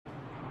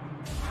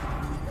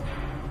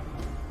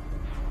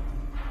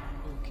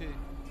okay.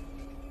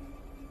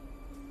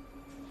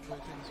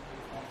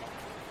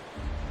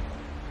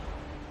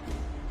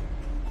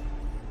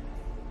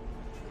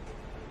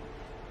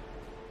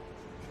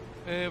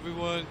 Hey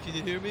everyone, can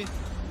you hear me? Is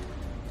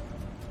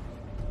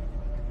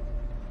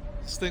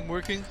this thing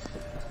working?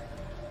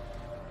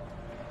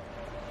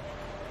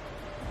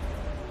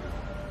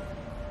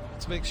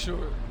 Let's make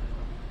sure.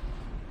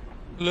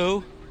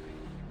 Hello?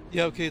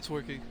 Yeah, okay, it's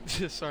working.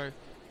 Sorry.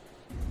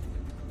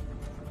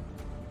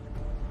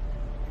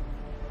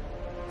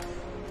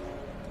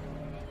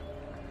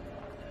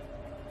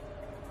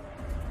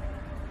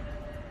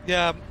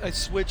 Yeah, I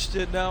switched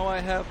it. Now I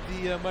have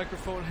the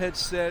microphone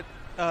headset,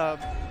 like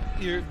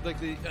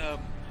the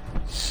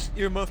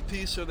earmuff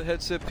piece or the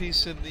headset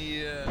piece, and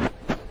the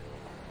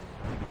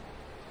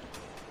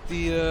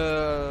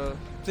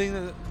thing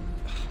that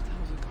what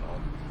was it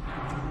called?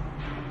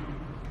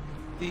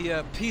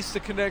 The piece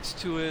that connects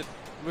to it,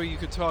 where you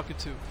can talk it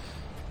to.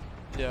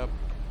 Yeah.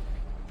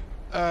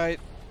 All right.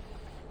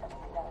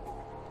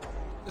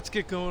 Let's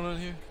get going on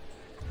here.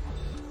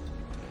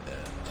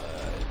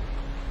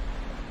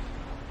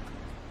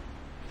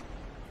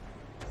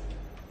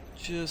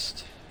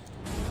 Just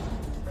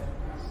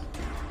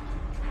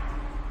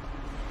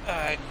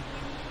alright,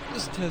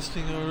 just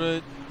testing.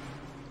 Alright,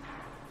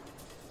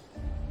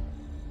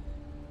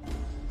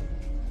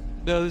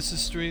 no, this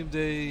is stream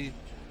day.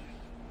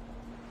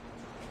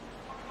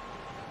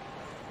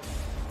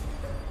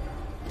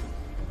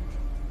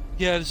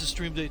 Yeah, this is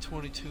stream day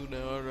 22 now.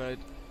 Alright,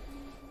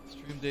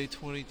 stream day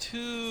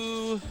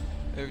 22,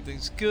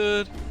 everything's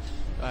good.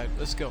 Alright,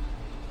 let's go.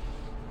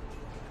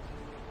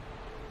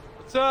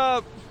 What's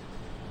up?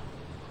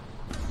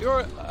 You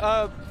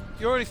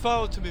already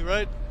followed to me,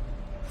 right?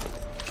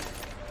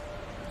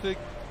 Big,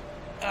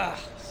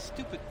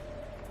 stupid.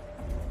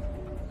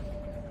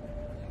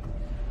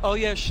 Oh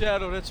yeah,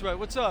 Shadow, that's right.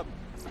 What's up?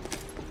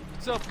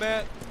 What's up,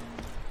 Matt?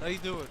 How you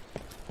doing?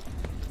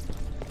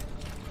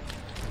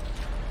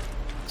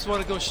 Just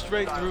want to go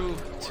straight through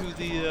to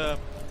the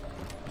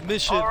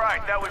mission. All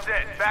right, that was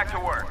it. Back to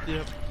work.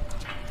 Yep.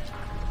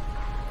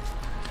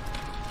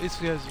 These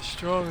guys are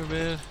stronger,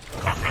 man.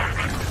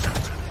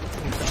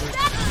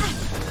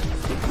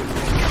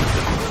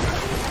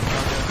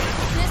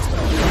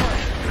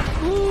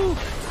 Woo!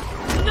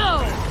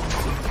 No!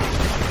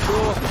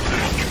 Cool.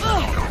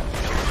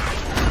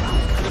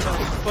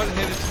 Butt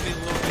headed to me a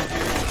little bit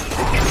here.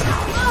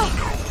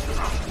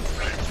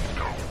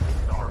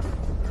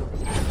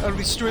 I'm gonna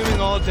be streaming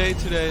all day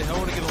today. I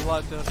want to get a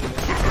lot done today.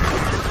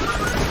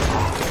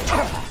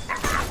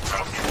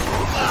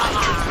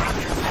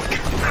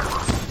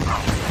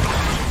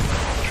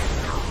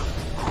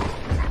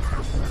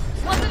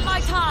 Wasn't my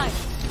time!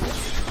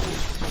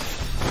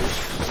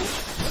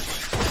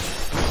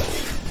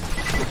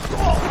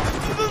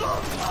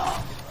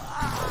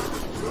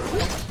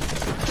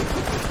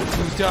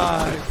 You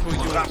die for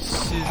your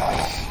sins.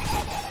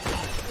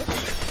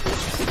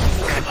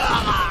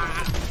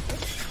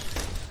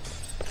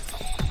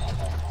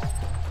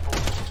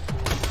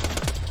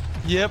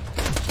 Yep.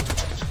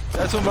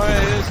 That's what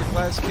Maya is, a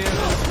glass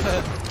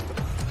cannon.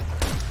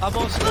 I'm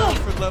also going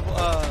for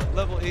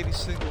level 80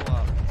 single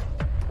op.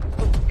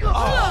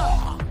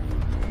 Oh.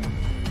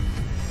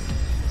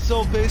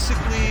 So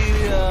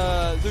basically,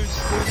 there's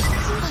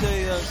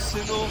a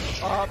single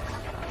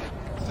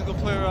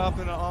player op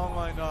and an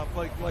online op,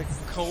 like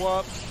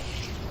co-op,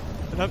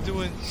 and I'm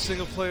doing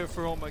single player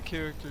for all my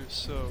characters.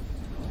 So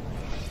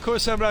of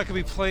course I'm not gonna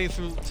be playing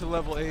through to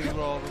level 80 with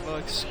all of them.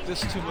 Like,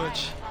 this is too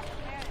much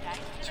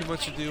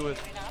to deal with.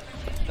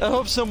 I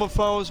hope someone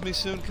follows me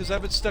soon, because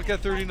I've been stuck at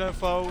 39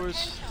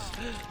 followers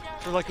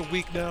for like a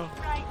week now.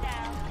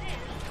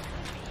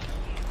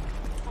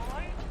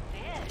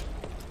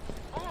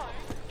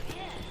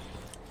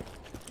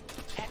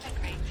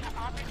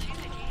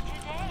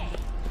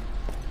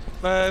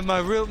 My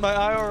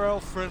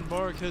IRL friend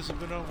Mark hasn't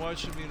been on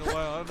watching me in a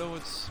while. I don't know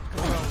what's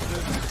going on with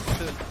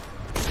him.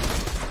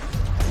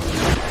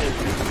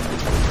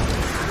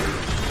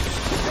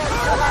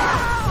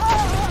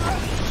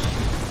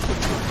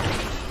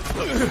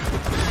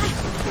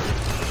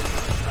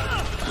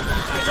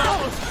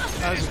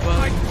 How's it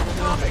going?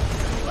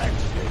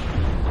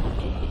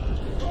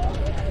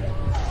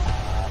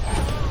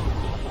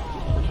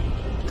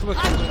 Come on,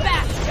 I'm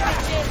back,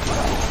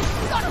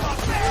 son of a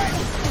bitch!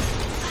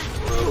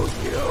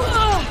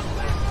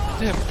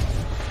 Damn.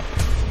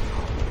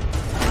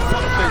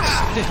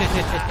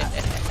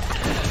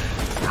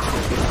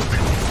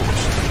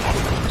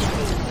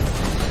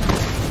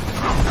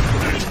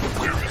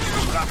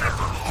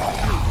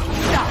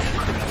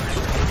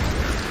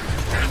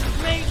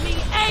 Made me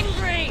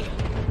angry!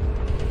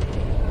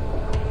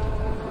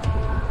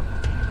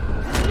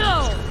 No!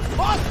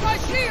 Lost my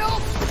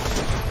shield!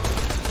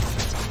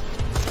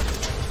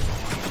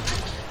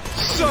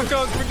 Suck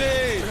on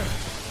grenade!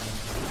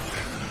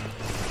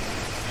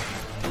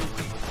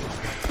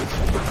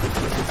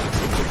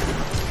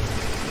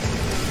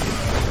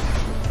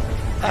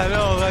 I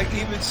know, like,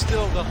 even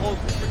still, the whole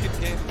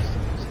freaking game is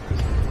still useless.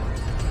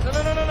 No!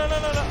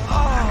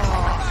 Oh!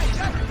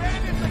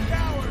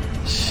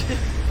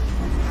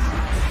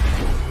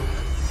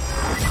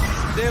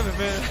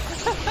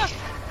 man.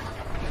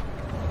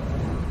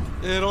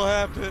 It'll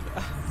happen.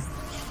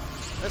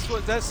 That's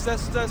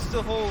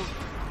the whole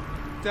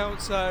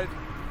downside.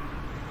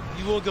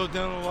 You will go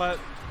down a lot.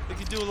 It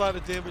can do a lot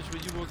of damage,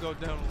 but you will go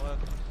down a lot.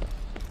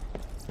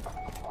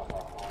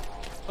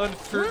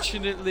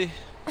 Unfortunately.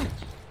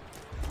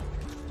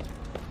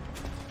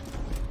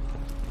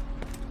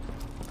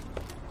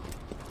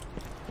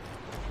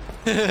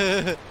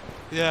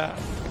 Yeah.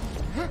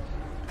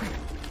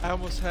 I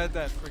almost had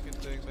that freaking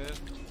thing, man.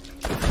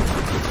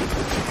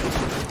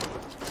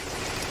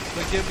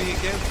 But get me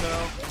again,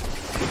 pal.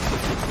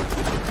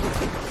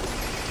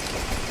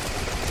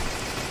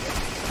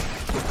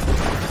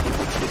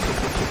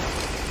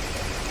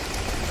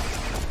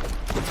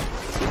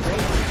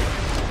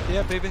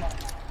 Yeah, baby.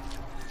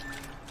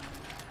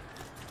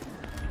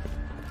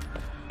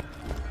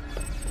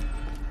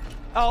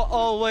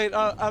 Oh wait,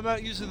 I'm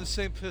not using the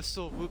same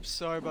pistol. Whoops,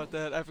 sorry about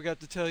that. I forgot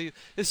to tell you.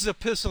 This is a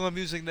pistol I'm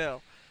using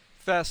now.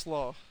 Fast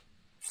law.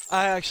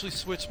 I actually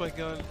switched my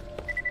gun.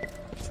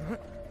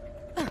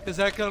 Because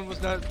that gun was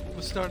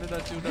starting to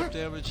not do enough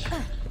damage.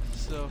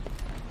 So.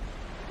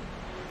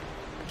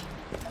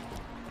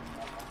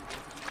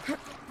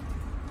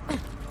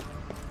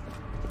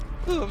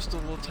 Ooh, I'm still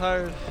a little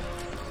tired.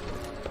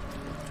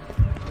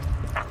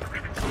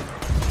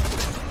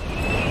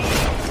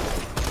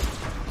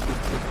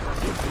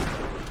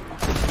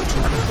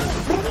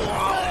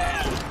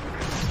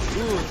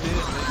 Ooh, dude, did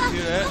you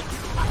hear that?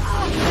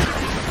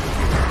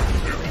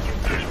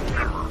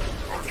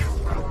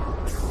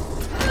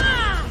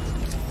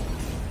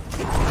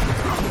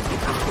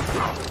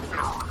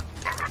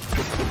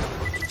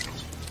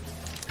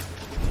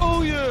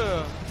 Oh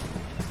yeah!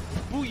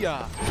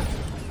 Booyah!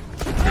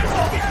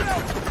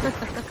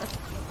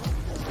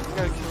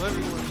 Gotta kill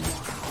everyone.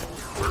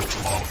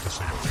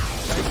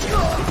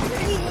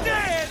 He's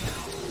dead!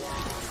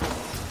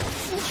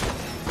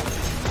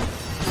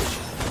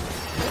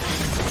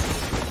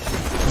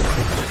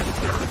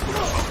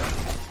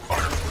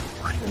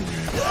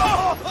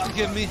 You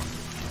get me?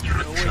 No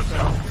way,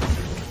 pal.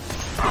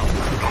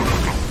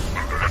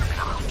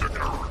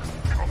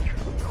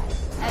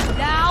 And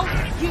now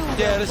you.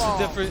 Yeah, this is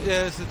different.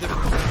 Yeah, this is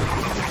different.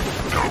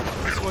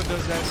 This one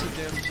does acid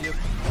damage. Yep.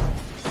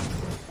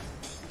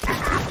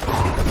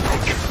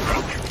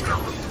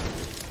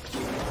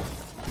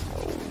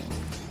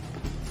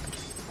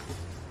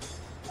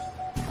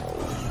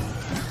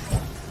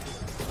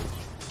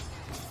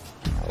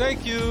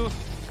 Thank you.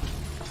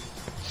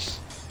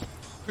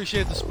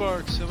 Appreciate the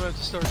sparks. I'm gonna have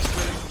to start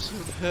spinning them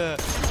soon. I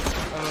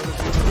don't know.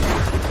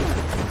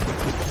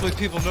 Hopefully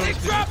people notice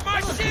me. Drop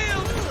my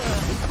shield!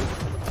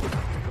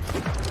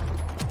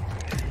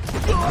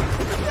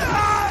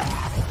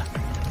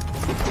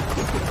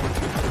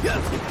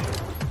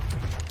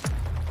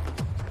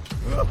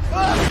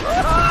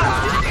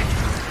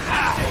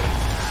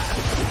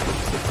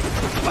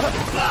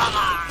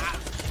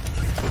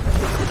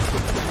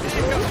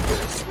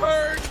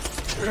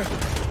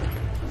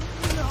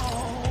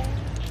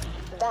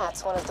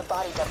 That's one of the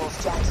body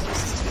doubles Jack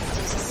uses to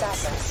confuse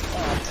assassins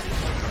and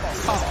press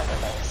his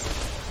overlays.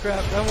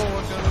 Crap, that won't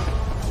work out.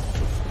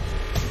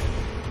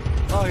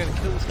 Oh, I gotta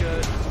kill this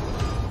guy.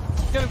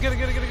 Get him, get him,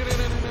 get him, get him, get him,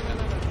 get him.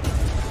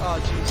 Oh,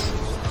 jeez.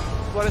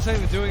 Why is that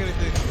even doing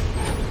anything?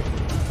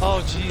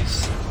 Oh, jeez.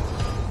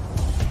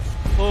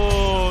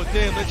 Oh,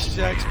 damn, that's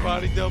Jack's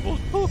body double.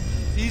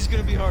 He's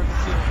gonna be hard to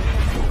kill.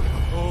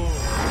 Oh.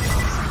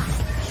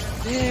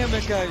 Damn,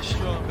 that guy is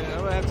strong, man. I'm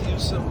gonna have to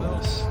use something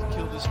else to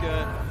kill this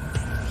guy.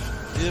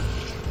 Yep.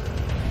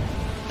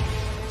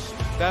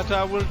 That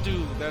I will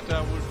do. That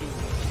I will do.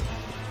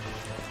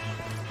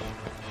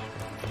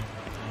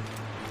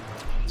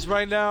 So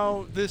right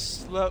now,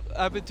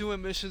 I've been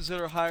doing missions that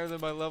are higher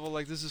than my level.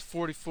 Like this is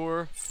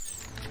 44.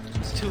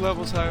 It's 2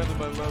 levels higher than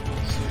my level.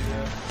 So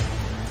yeah.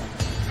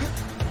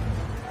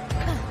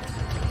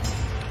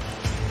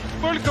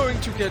 We're going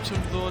to get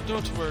him though.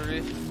 Don't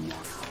worry.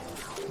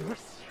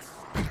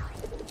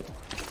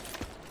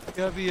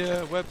 Gotta be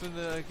a weapon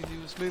that I can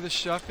use. Maybe the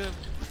shotgun.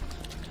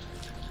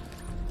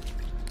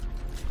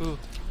 Ooh.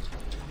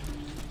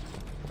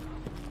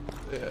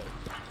 Yeah.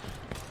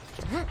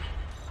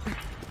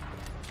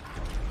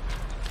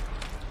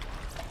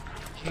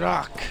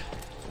 Rock.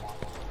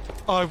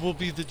 I will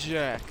be the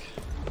Jack.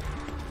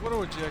 I wonder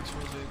what Jack's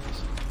real name is.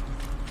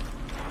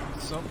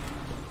 Something.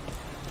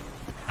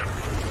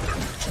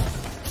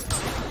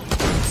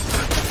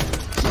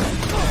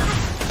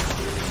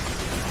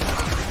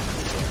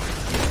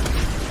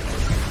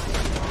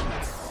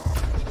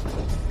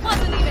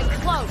 Wasn't even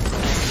close.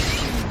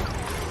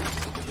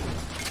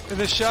 And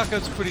the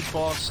shotgun's pretty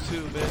boss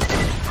too, man.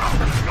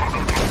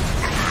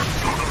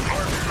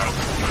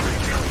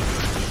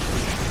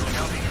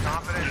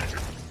 Confident?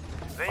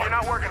 Then you're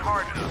not working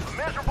hard enough. A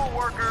miserable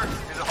worker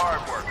is a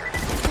hard worker.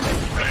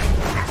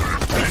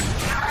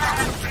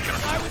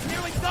 I was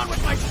nearly done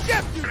with my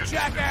shift, you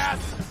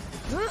jackass!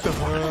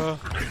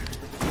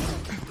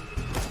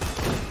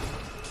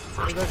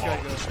 Where'd that guy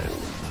go?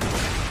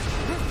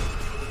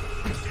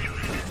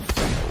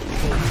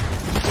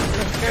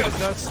 kind of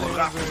not staying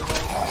on very long.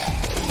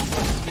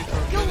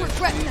 You'll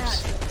regret that.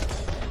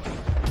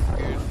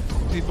 Weird.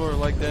 People are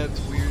like that,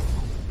 it's weird.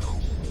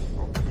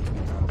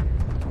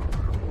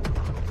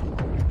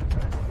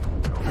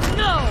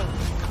 No!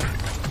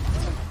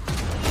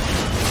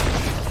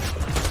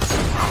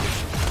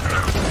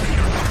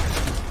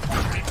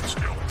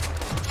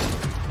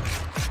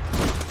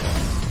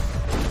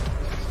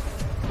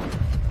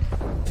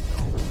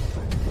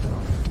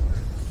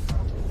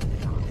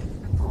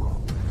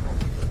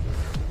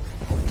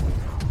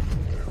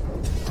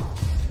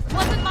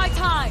 Wasn't my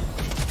time!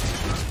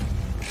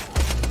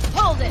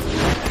 Hold it!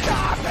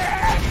 Stop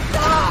it!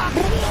 Stop!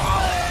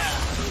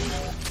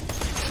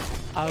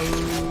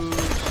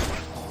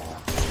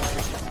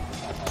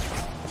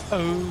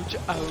 Ouch,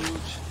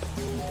 ouch.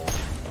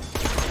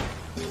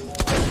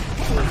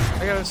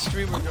 I got a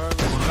stream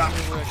regardless.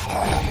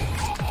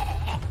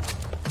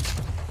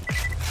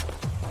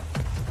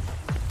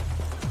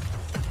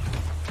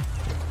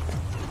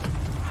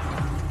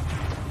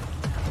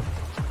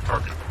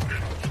 Target.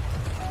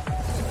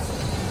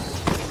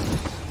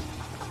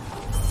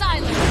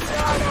 Silence!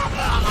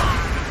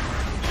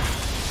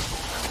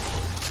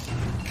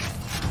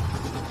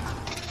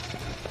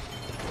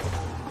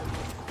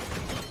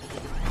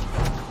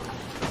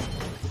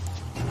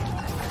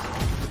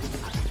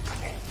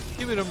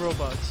 Give me them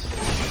robots.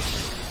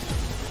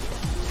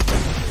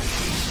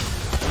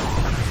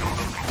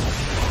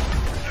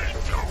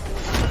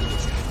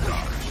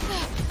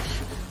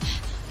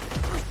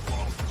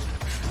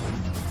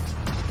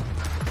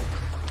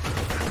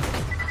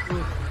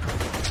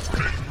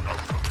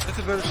 That's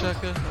a better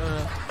shotgun.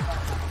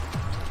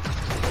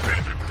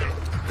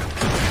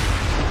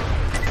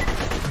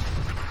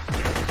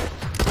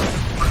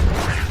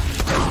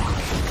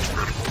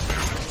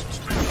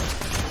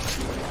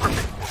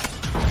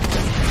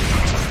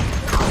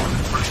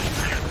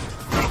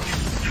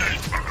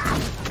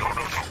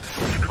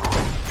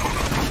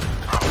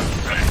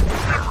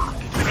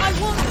 I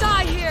won't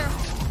die here!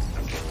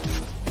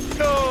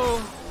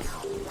 No!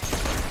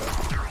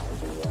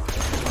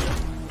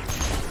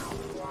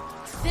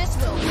 This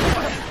will...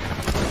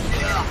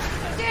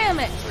 Damn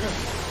it!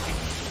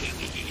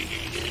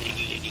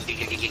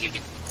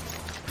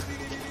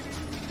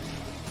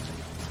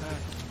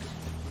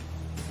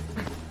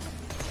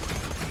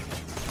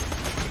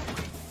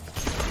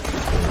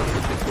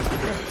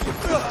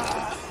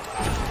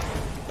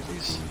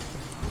 Jeez.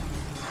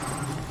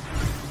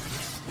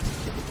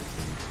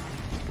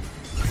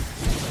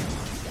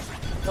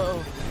 Uh-oh.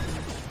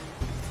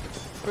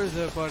 Where's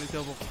that body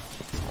double?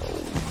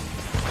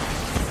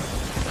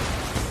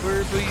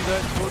 Where be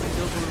that body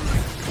double?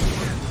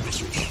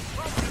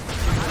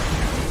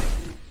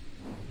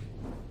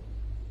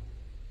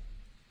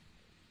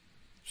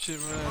 Shit,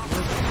 man.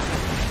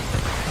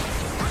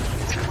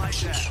 Like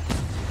that.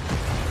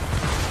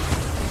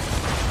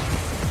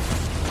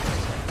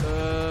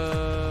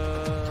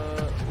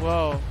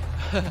 Wow.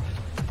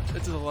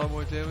 That did a lot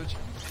more damage.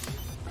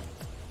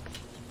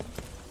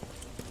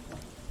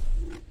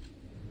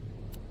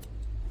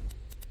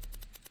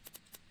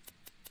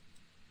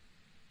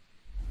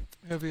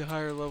 Gotta be a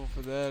higher level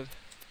for that.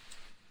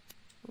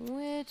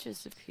 Which is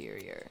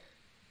superior?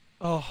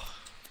 Oh.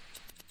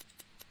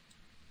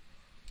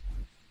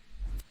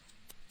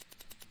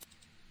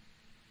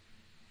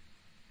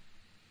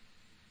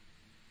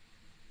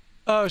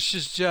 Oh, it's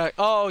just Jack.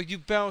 Oh, you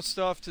bounced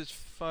off to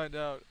find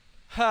out.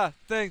 Ha,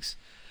 thanks.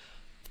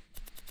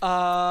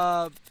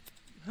 Huh.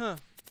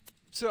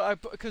 So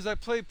because I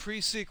played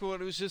pre-sequel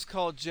and it was just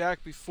called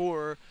Jack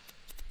before.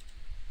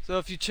 So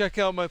if you check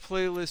out my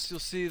playlist, you'll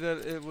see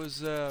that it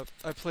was, I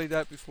played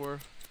that before.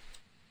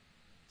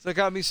 So that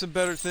got me some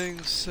better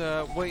things,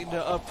 waiting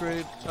to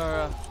upgrade,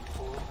 or,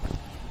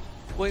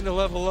 waiting to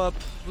level up.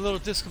 I'm a little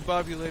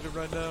discombobulated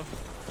right now.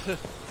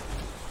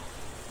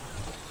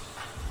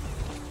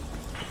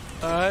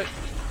 Alright.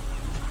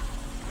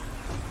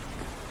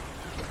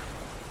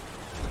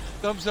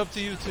 Thumbs up to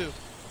you too.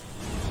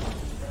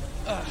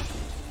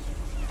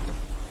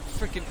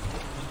 Freaking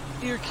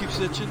ear keeps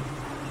itching.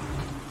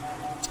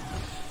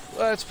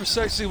 Well, that's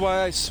precisely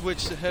why I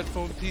switched the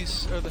headphone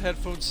piece, or the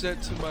headphone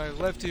set, to my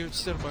left ear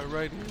instead of my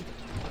right ear.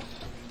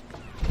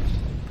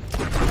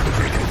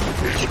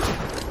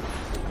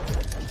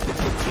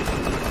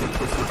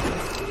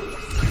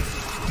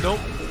 Nope.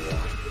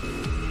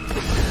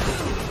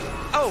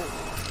 Oh!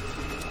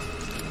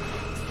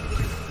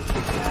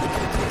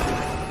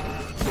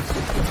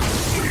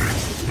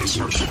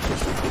 Missiles.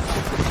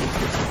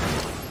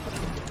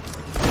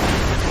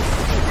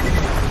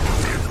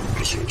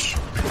 Missiles.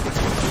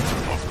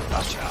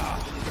 Gotcha.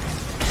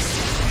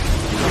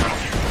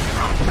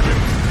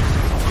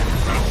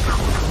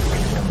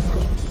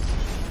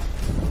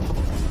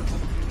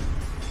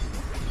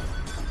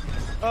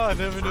 Oh, I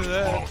never knew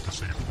that.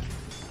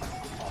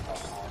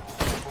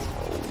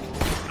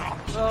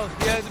 Well,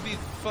 he had to be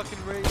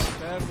fucking raised a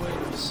bad way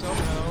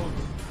somehow.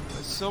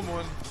 By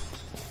someone.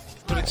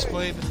 Would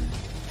explain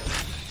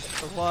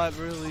a lot,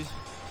 really.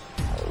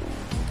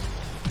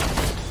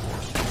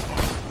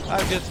 I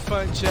get to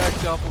find Jack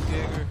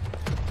Doppelganger.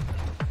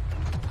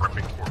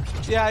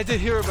 Yeah, I did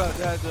hear about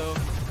that though.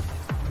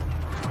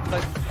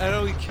 Like, I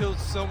know he killed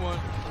someone.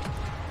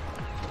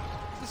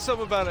 There's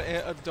something about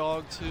a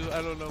dog too.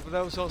 I don't know, but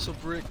that was also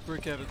Brick.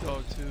 Brick had a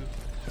dog too.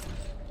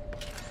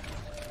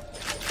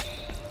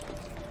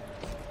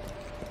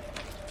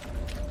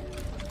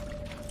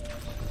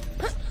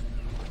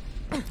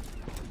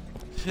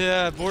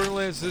 Yeah,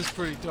 Borderlands is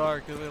pretty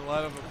dark. I mean, a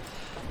lot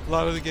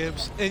of the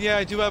games. And yeah,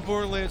 I do have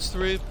Borderlands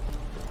 3.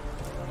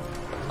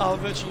 I'll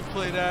eventually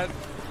play that.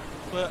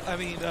 But I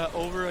mean,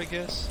 over, I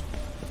guess.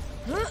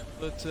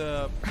 But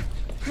a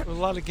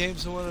lot of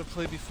games I want to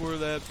play before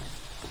that,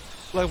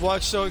 like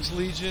Watch Dogs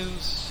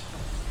Legions,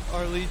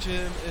 our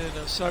Legion, and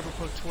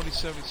Cyberpunk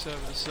 2077.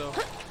 So.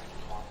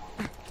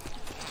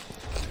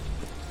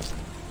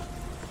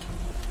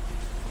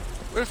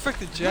 Where the frick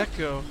did Jack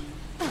go?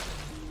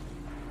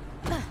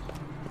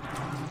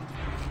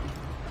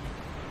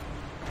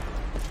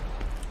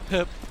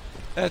 Yep,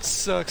 that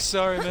sucks.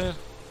 Sorry, man.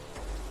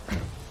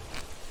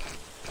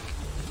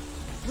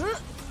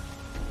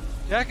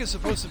 Jack is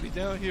supposed to be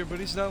down here, but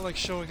he's not like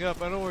showing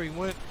up. I don't know where he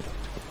went.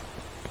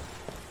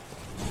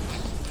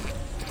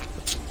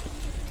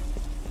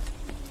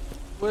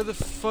 Where the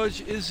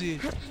fudge is he?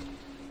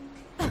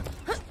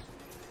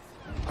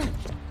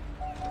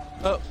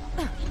 Oh.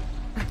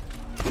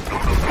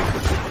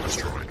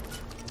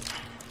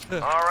 All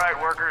right,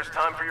 workers,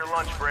 time for your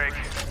lunch break.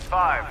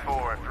 5,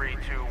 4, 3, 2,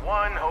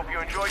 1. Hope you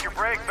enjoyed your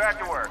break. Back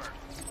to work.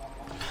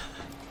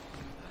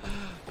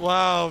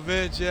 Wow,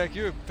 man, Jack,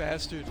 you're a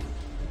bastard.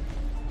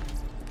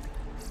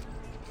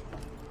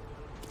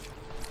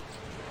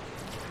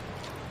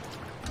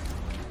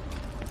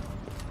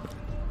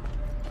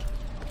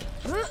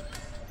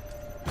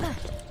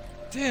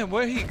 Damn,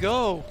 where'd he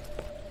go?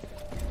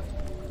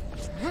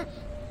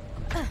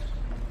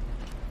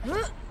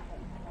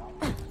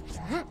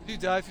 Do you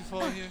die if you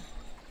fall in here?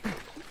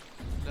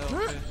 No,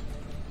 okay.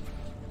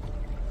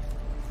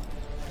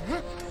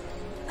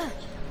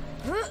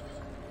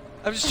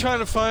 I'm just trying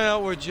to find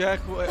out where Jack,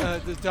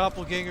 the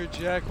doppelganger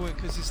Jack went,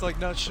 because he's like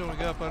not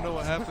showing up. I don't know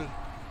what happened.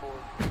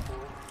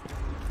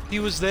 He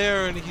was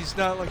there and he's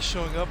not like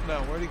showing up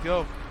now. Where'd he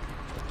go?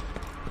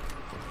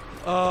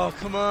 Oh,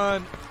 come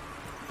on.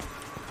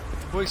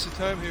 Waste of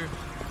time here.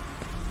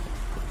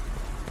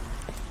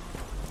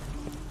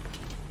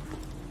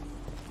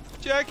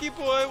 Jackie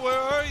boy, where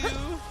are you?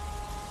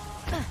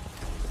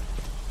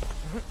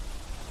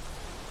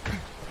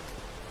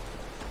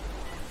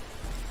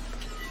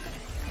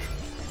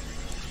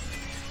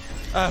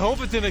 I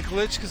hope it didn't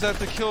glitch because I have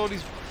to kill all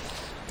these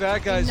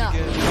bad guys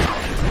again.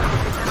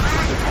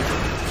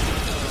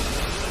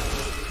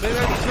 Maybe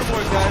I can kill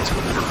more guys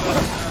from the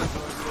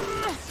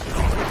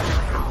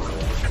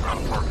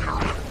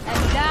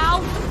And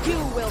now you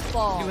will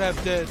fall. You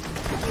have dead.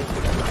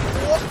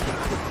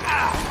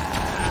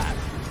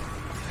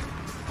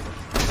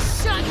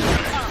 Shut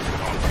up.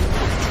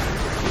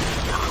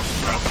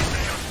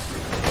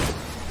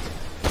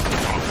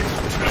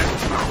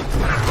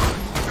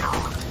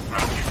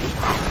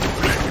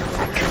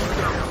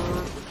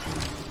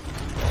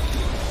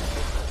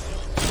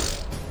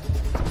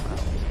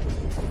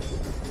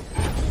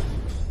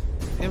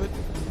 Damn it.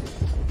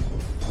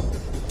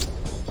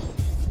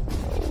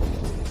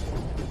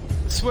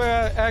 I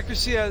swear,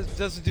 accuracy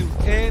doesn't do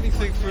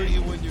anything for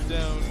you when you're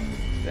down.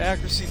 The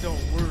accuracy don't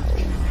work.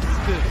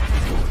 Good.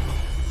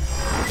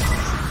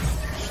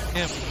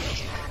 Damn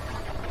it.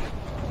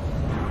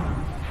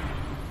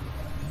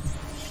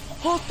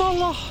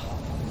 Hotala!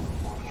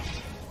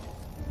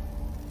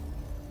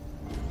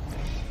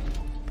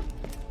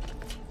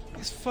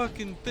 These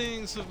fucking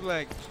things look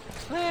like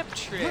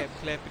claptrap,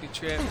 clappity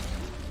trap.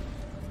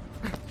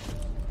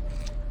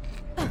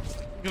 I'm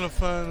gonna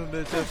find him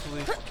there,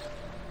 definitely.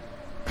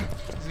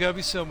 He's gotta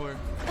be somewhere.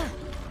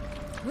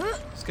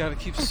 Just gotta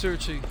keep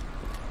searching.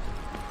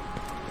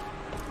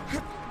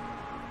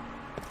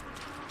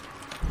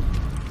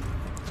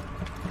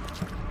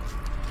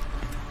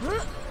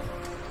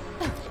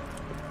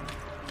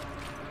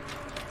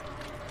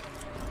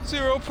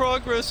 Zero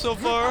progress so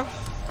far.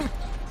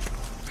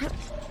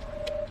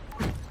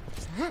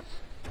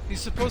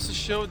 He's supposed to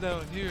show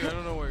down here. I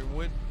don't know where he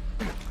went.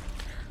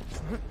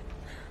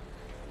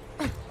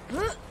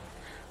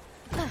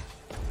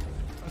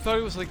 I thought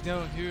he was like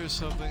down here or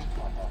something.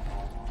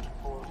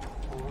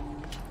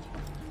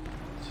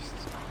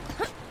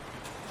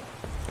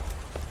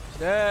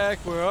 Jack,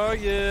 where are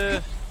you?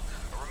 A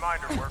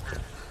reminder, workers.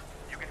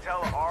 You can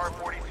tell a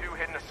R-42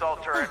 hidden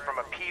assault turret from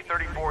a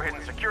P-34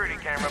 hidden security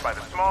camera by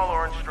the small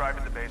orange stripe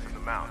at the base of the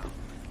mount.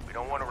 We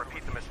don't want to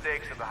repeat the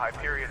mistakes of the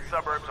Hyperion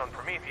suburbs on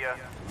Promethea.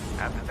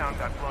 Half the town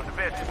got blown to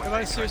bits. Am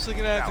I seriously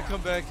gonna have to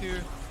come back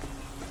here?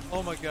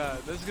 Oh my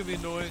god, this is gonna be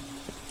annoying.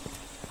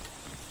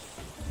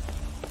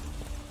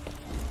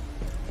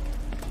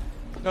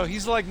 No,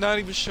 he's like not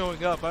even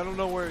showing up. I don't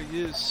know where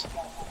he is.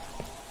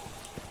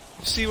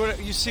 You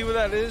see where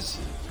that is?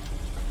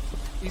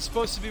 He's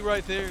supposed to be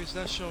right there. He's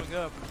not showing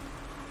up.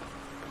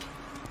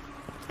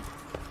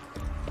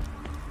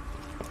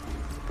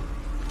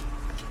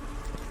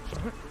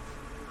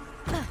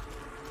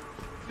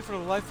 If for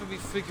the life of me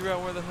figure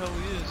out where the hell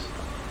he is.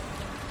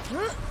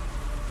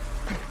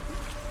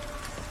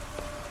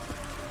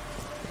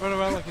 Run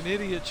around like an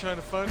idiot trying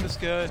to find this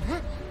guy.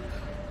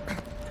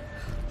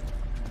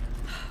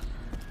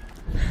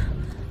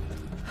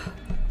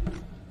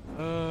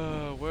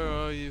 Where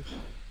are you?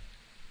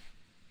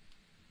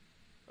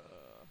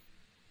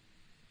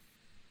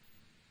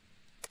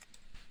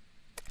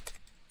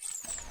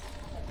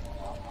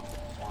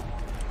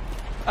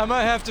 I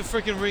might have to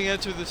freaking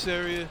re-enter this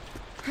area.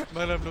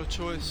 Might have no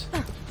choice.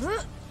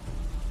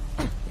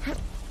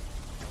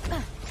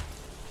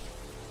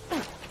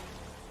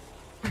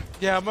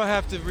 Yeah, I might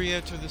have to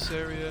re-enter this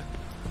area.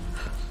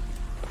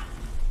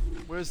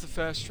 Where's the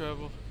fast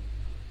travel?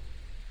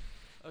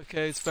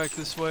 Okay, it's back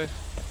this way.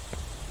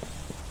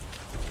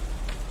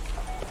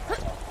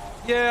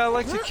 Yeah, I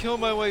like to kill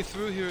my way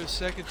through here a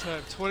second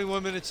time.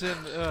 21 minutes in.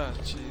 Ah,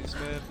 jeez,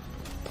 man.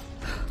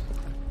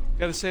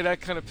 Gotta say, that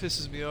kind of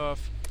pisses me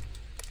off.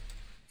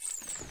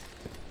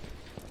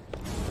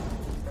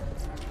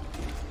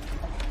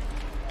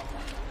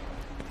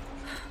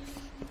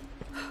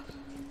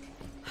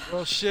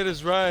 Well, shit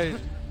is right.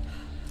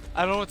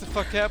 I don't know what the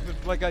fuck happened.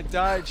 Like, I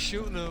died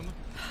shooting him,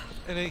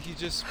 and then he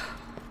just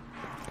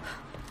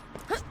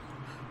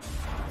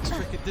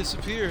freaking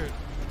disappeared.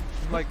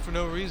 Like, for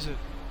no reason.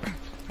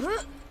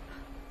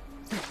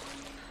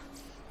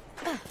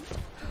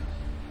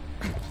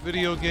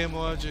 Video game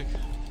logic.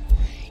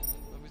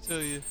 Let me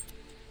tell you.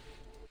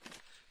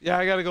 Yeah,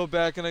 I gotta go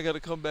back and I gotta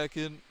come back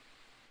in.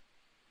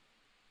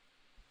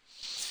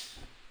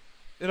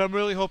 And I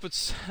really hope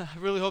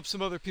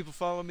some other people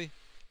follow me.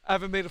 I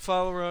haven't made a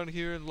follow around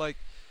here in like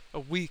a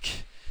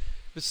week.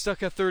 Been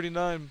stuck at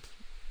 39.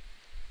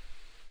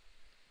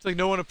 It's like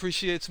no one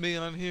appreciates me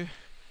on here.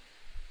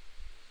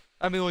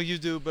 I mean, well, you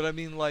do, but I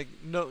mean, like,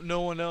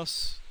 no one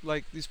else,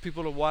 like, these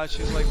people to watch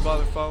you, like,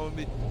 bother following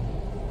me.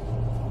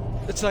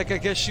 It's like, I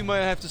guess you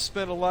might have to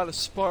spend a lot of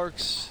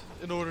sparks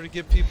in order to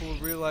get people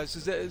to realize.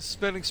 Is that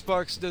spending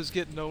sparks does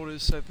get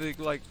noticed, I think,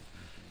 like,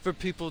 for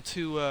people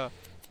to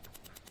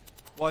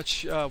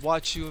watch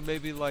you and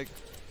maybe, like,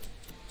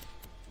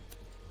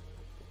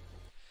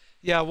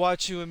 yeah,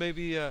 watch you and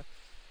maybe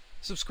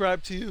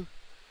subscribe to you.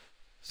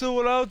 So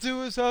what I'll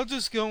do is I'll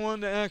just go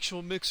on the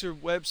actual Mixer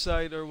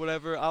website or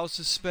whatever. I'll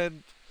just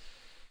spend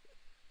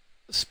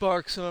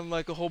sparks on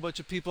like a whole bunch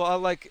of people. I'll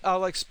like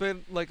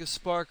spend like a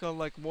spark on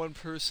like one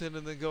person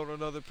and then go to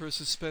another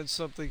person, spend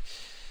something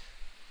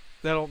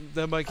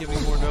that might give me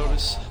more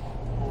notice.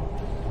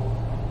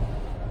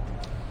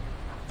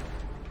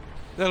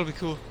 That'll be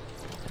cool.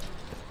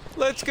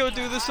 Let's go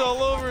do this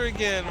all over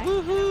again.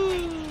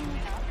 Woohoo!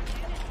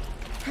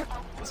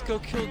 Let's go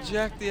kill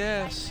Jack the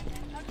ass.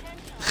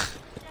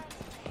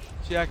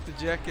 Jack the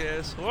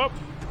jackass. Whoop!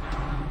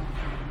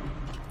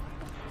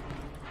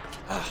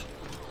 Ah.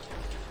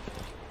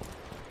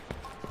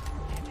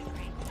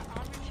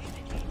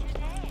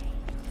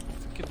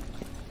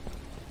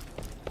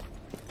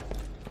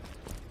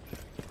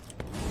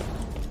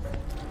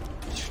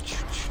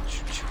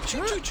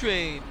 Choo-choo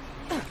train.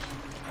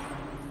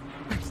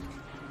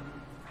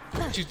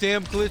 Don't you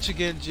damn glitch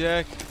again,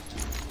 Jack.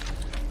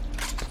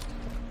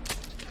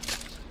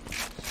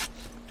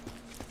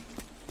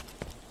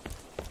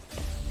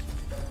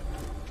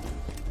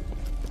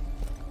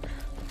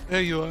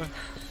 There you are.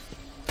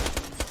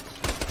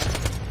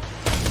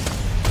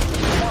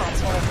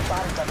 That's one of the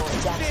body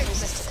doubles Jack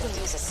uses to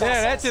confuse assassins.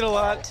 Yeah, that did a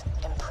lot.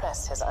 And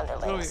impress his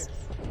underlings.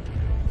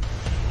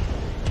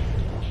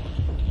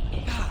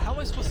 God, how am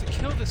I supposed to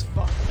kill this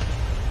fuck?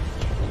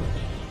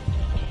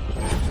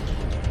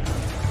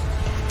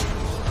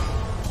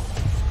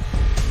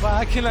 Wow,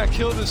 I cannot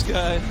kill this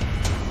guy.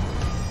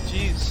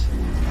 Jeez.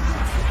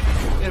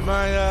 And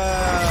my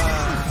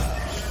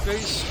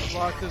face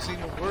lock doesn't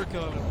even work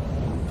on him.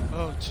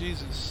 Oh,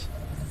 Jesus.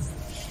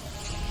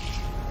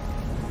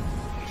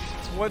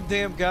 It's one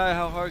damn guy,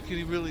 how hard could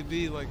he really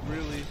be? Like,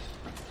 really?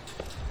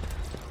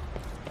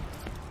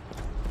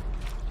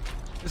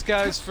 This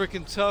guy's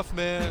freaking tough,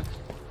 man.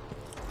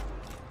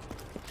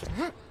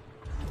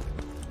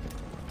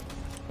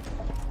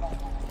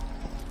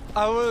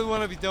 I really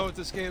want to be done with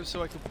this game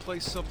so I can play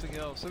something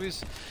else. I mean,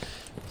 it's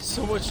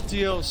so much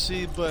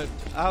DLC, but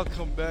I'll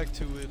come back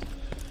to it.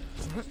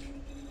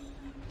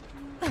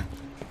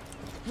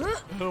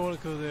 I don't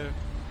want to go there.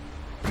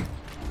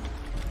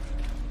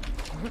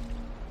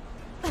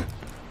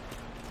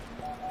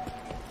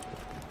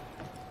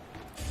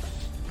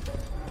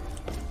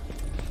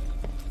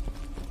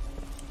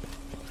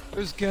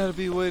 There's gotta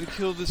be a way to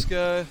kill this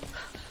guy.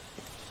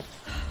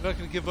 I'm not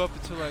gonna give up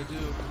until I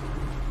do.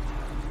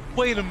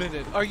 Wait a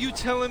minute, are you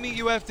telling me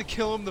you have to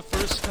kill him the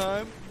first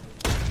time?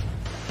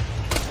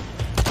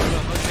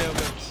 Oh, okay, I'm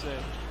about to say.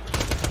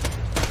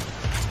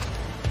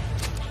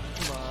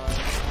 Come on.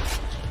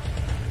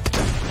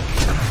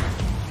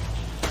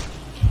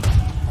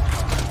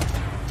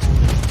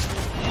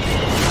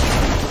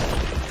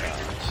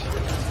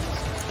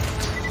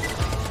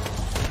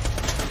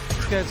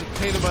 This guy's a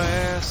pain in my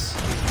ass.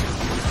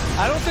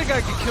 I don't think I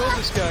can kill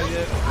this guy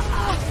yet.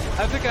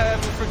 I think I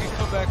have to freaking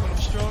come back when I'm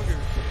stronger.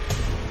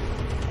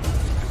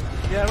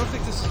 Yeah, I don't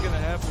think this is gonna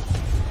happen.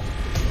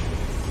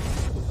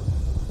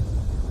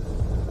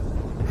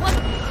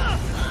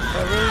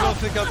 I really don't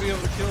think I'll be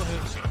able to kill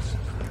him.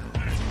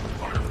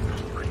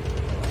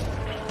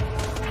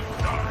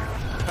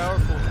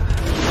 Powerful.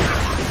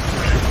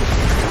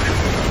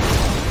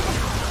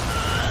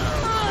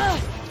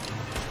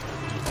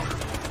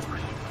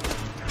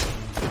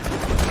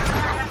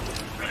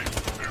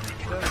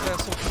 That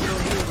asshole still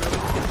here,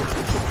 really?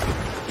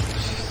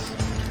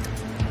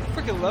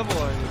 Freaking level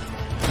are you?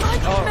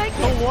 Oh,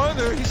 no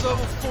wonder he's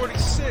level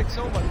 46.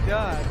 Oh my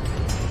god.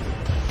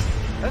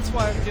 That's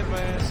why I'm getting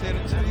my ass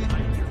handed to me.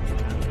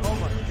 Oh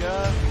my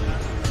god.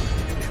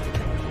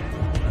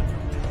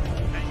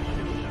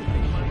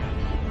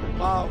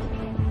 Wow.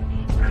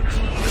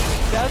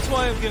 That's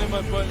why I'm getting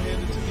my butt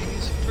handed to me.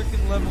 He's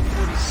freaking level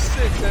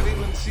 46. I didn't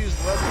even see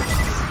his level.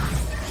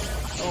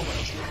 Oh my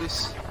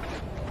goodness.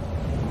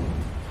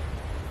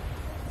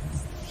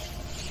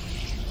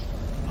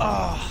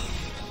 Ah.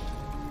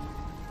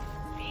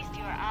 Feast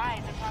your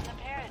eyes upon the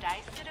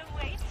paradise that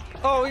awaits you.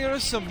 Oh, yeah,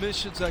 there's some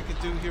missions I could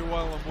do here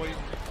while I'm waiting.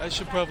 I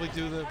should probably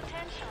do them.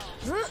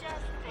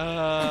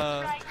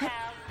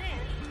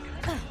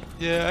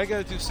 Yeah, I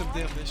gotta do some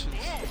damn missions.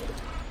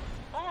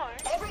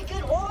 Every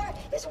good war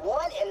is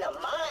won in the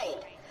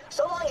mind.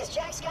 So long as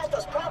Jack's got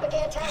those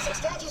propagantastic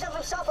statues of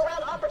himself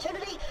around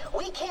opportunity,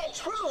 we can't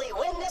truly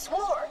win this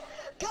war.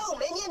 Go,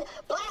 minion!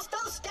 Blast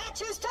those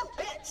statues to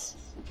bits!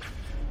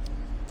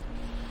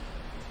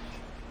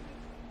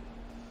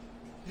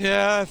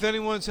 Yeah, if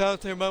anyone's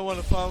out there might want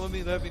to follow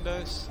me, that'd be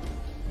nice.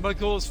 My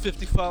goal is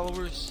 50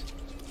 followers.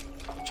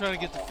 I'm trying to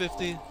get to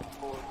 50.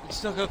 I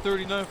stuck at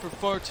 39 for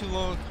far too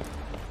long.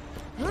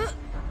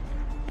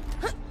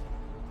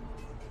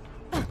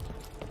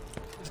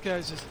 This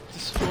guy's just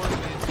destroying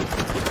me.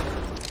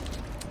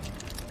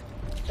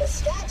 The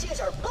statues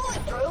are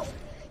bulletproof.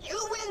 You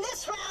win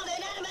this round,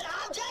 inanimate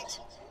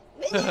object.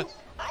 Minion,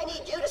 I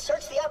need you to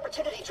search the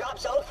opportunity drop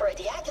zone for a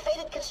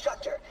deactivated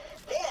constructor.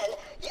 Then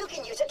you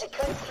can use it to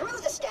cut through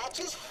the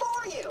statues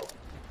for you.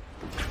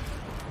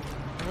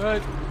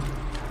 Alright.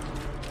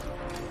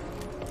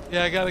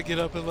 Yeah, I gotta get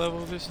up in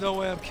level. There's no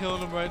way I'm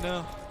killing him right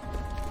now.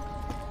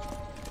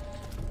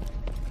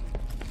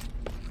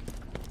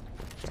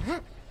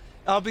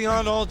 I'll be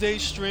on all day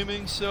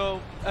streaming,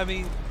 so I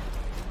mean,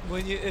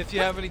 if you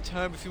have any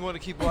time, if you want to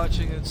keep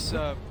watching, it's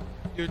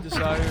your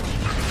desire.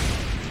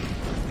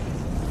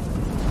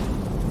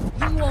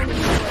 You won't enjoy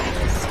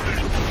this.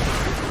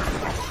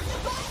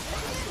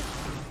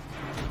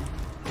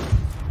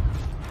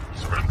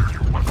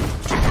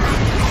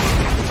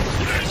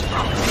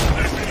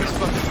 This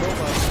fucking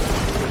robot.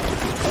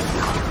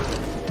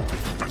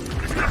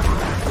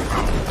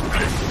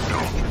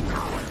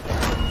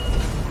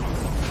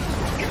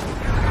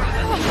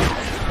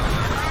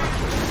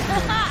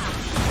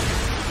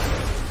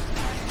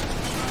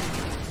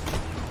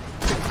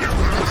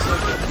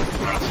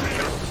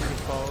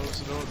 Follows,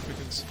 no one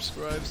freaking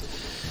subscribes.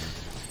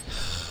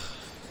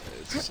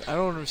 I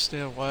don't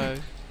understand why.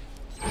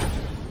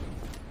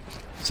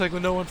 It's like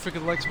when no one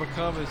freaking likes my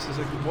comments, it's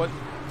like, what?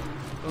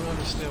 I don't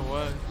understand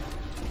why.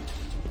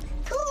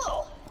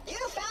 Cool! You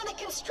found a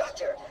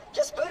constructor.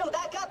 Just boot him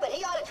back up and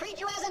he ought to treat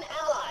you as an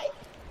ally.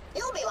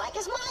 You'll be like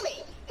his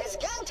mommy. His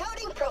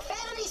gun-toting,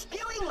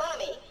 profanity-spewing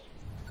mommy.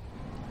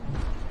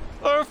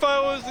 Or if I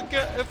was the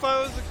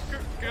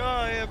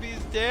guy, I'd be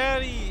his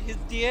daddy. His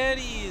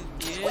daddy.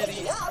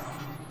 Waking up?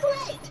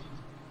 Great!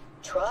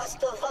 Trust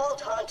the Vault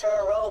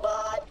Hunter,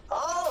 robot.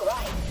 All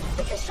right,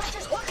 the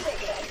constructor's working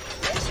again.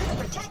 Make sure to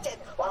protect it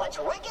while it's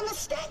wrecking the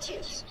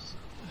statues.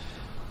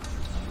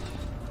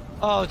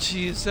 Oh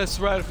jeez, that's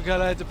right, I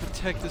forgot I had to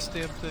protect this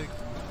damn thing.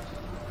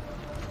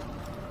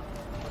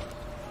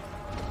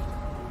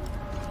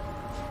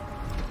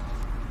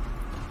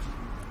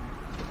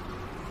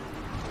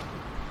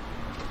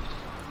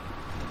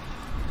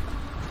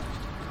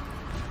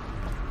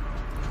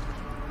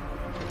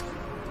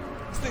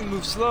 This thing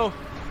moves slow.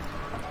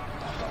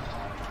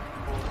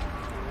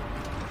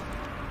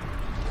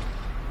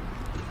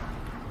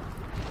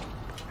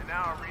 And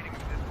now I'm reading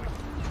this week's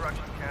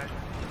construction casualties.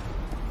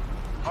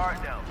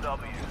 Hartnell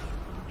W,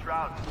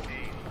 Trouton D,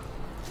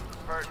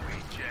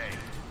 Pertwee J,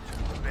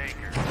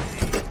 Baker D.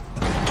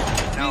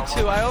 Me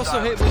too, I also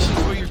hate missions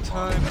where your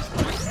time is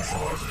also,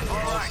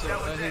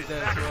 I hate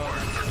that as well.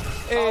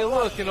 Hey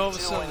look, and all of a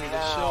sudden they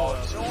just show up.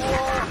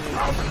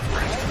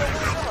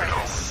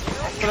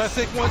 But I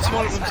think once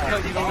one of them's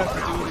cut, you don't have to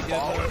do it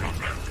again.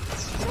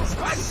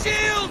 My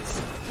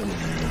shields!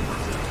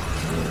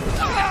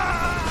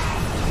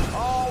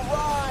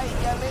 Alright,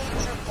 you made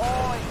your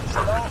point.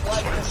 Don't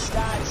like the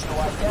statue,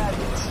 I get it.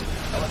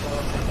 I look a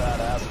little bit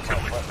badass if I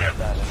put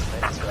that in his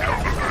face, right?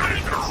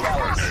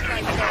 Jealous. I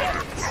get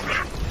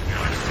it.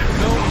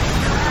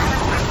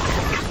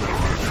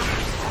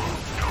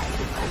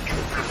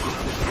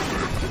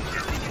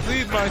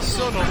 Leave my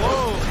son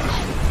alone!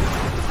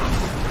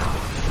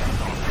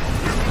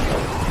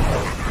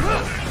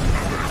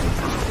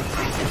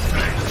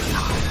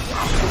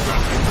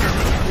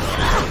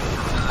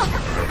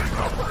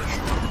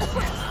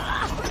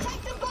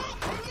 Protect the bot,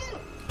 minion!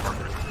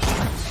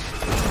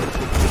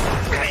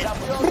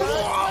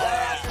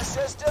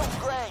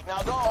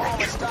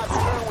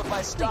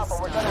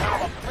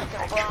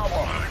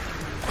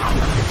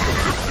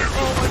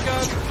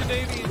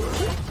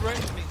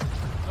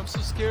 so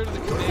scared of the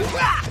Canadians. The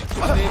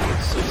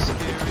Canadians so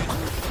scary.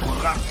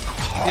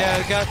 Yeah,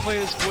 the guy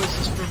playing his voice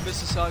is from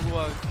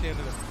Mississauga,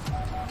 Canada.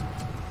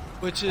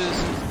 Which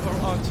is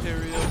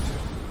Ontario.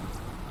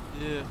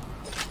 Yeah.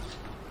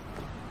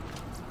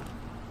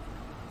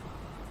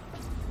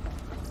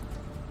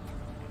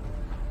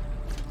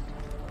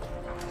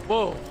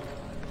 Whoa.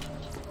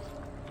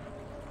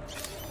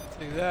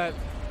 Take that.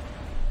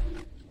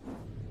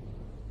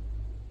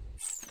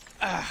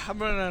 I'm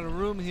running out of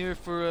room here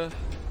for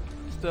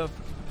stuff.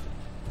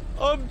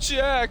 I'm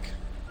Jack,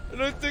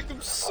 and I think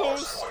I'm so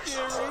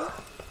scary.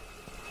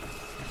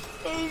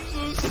 I'm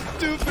so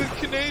stupid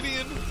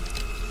Canadian.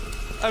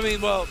 I mean,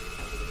 well,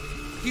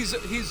 he's a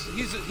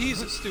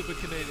stupid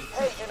Canadian.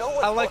 Hey, you know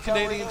what I like book I'm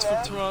Canadians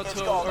reading from now? It's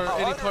Toronto called or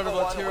any part of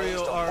 101 Ontario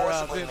Ways to or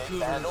Forcibly Make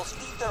Vancouver. Vandals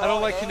Eat their I don't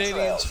own like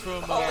Canadians entrails.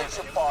 from I'll let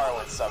you borrow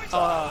it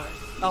sometime.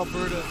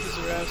 Alberta, because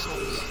they're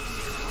assholes.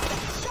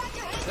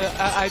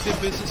 I did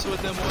business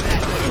with them once.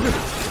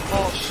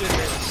 All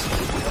shitheads.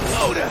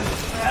 Oh the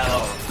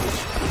hell!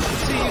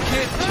 See, you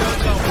can't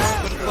judge on one,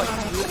 but if like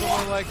two of them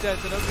are like that,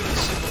 then I'm gonna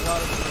assume a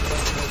lot of them are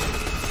like that.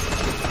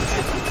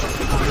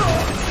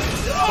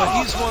 But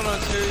he's one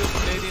Ontario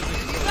Canadian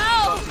because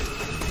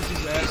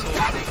he's an asshole.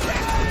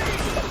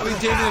 I mean,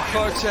 Damian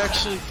Clark's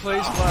actually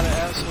plays a lot of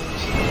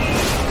assholes,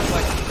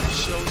 like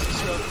shows and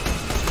stuff.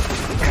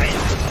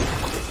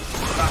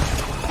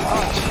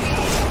 Oh,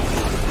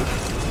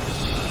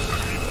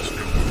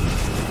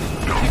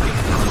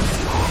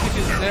 kick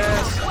his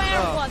ass.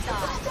 Where was I?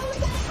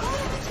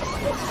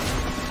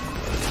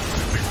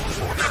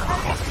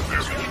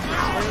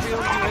 Are you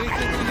able to do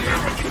anything in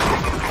here?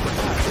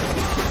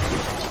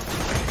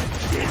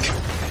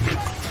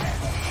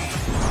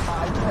 I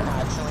can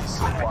actually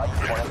see why you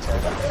want to tear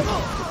that.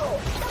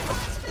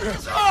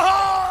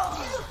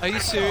 Are you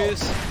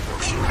serious?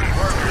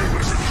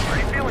 Are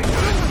you feeling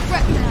good?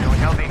 Feeling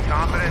healthy and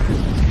confident?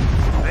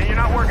 Then you're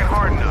not working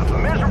hard enough. A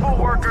miserable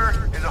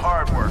worker is a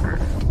hard worker.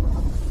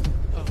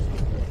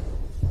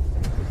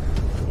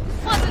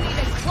 Wasn't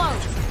even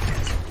close.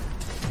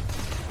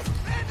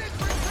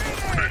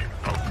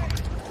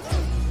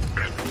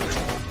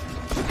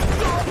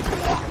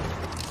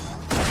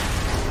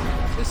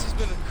 This has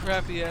been a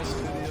crappy ass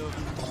video.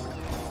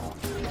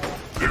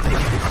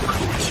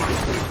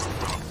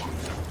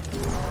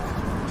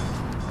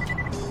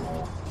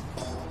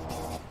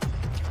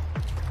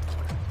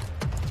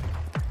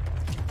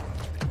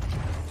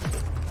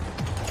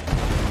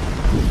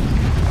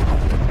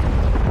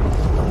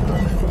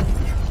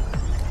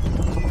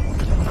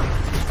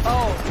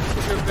 Oh,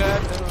 you're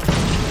bad.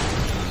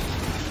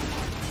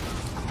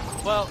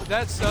 Well,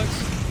 that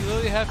sucks. You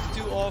literally have to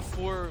do all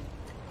four,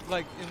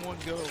 like, in one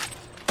go.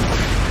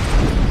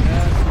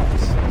 That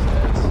sucks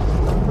ass.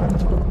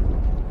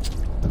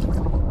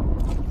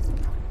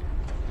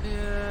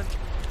 Man.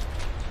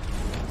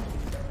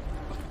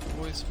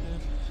 Voice, man.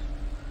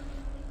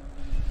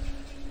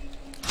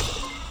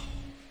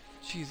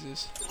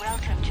 Jesus.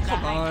 Welcome to the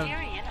Come on.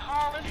 Hyperion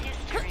Hall of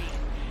History.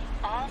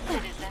 All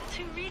citizens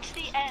who reach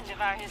the end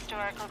of our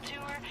historical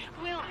tour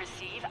will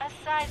receive a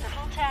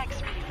sizable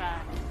tax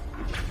refund.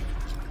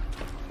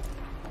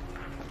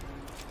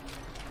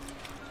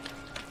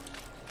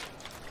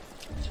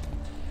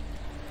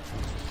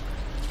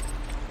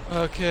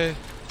 Okay. In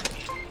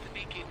the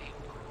beginning,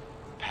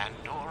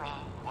 Pandora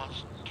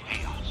was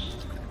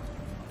chaos.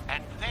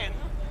 And then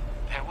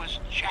there was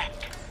Jack.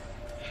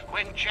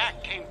 When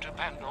Jack came to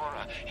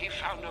Pandora, he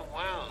found a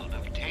world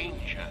of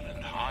danger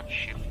and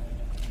hardship.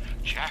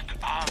 Jack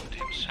armed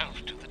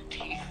himself to the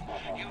teeth,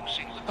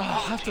 using the Oh, I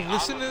have to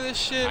listen to this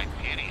shit?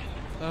 Hyperion.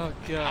 Oh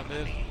god,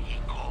 man. Company he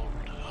called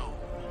home.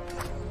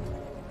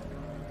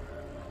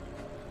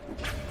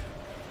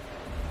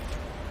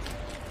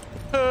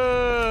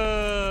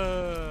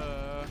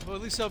 Well,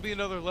 at least I'll be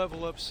another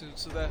level up soon,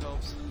 so that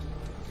helps.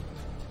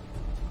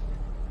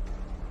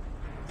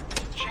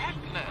 Jack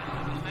learned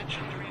of a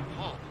legendary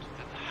vault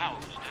that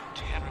housed a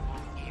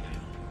terrible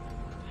evil.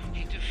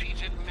 He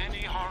defeated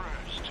many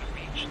horrors to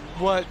reach the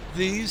What,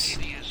 these?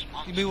 hideous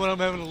You mean what I'm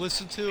having to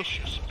listen to?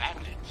 vicious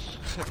bandits.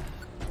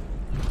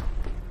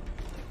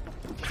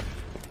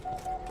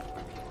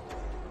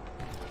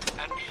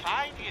 And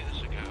 5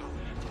 years ago,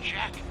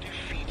 Jack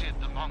defeated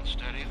the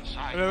monster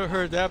inside. I never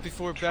heard that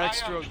before,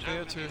 backstroke triumphed over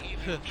banter. the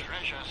evil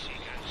treasure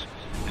seekers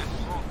and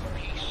brought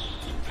peace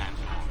to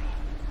Pandora.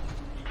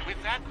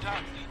 With that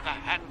done, the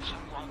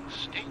handsome one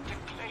staked a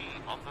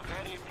claim on the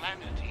very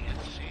planet he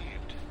had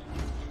saved.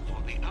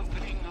 For the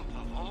opening of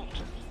the vault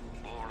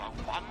bore a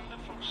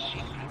wonderful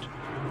secret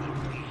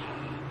only he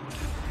could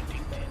have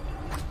predicted.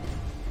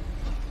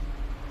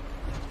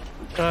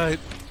 Alright.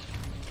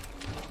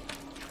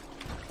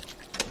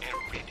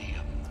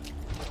 Iridium.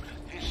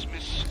 This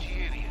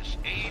mysterious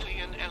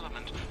alien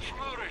element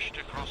flourished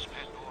across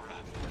Pandora,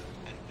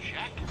 and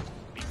Jack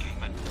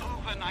became an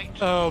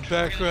overnight Oh,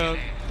 background.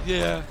 trillionaire.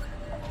 Yeah.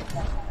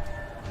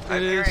 It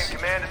Hyperion is.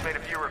 Command has made a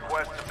few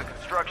requests of the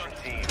construction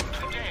team.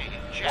 Today,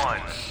 Jack,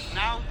 One.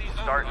 now the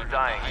Start owner of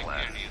dying the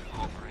less. Hyperion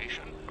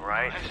Corporation,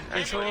 Right?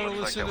 has Guess I want to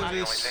Looks like listen that to was the only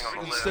this thing on the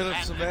instead list.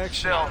 of some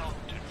action. Still,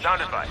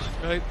 Sound advice.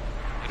 Right?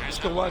 Let's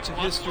go watch a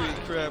history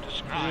crap.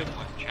 Describe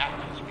what Jack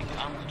has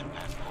become to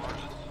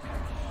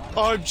Pandora.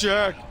 I'm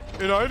Jack,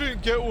 and I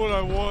didn't get what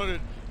I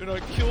wanted, and I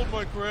killed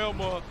my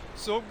grandma,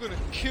 so I'm gonna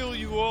kill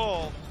you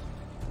all.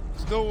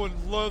 'Cause no one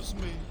loves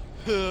me.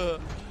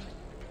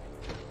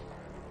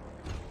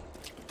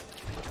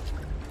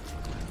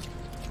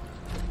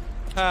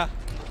 Ha.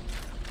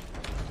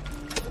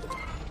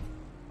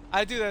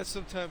 I do that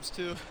sometimes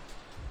too.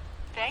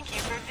 Thank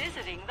you for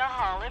visiting the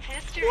Hall of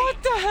History.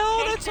 What the hell?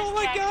 Take That's this all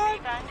I tax got?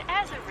 refund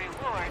as a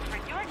reward for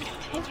your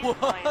continued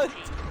What?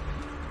 loyalty.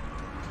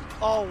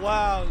 Oh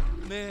wow,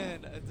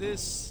 man,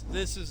 this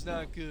is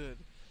not good.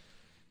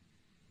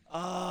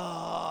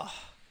 I'm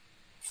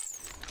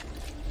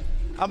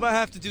gonna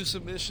have to do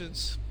some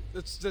missions.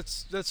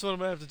 That's what I'm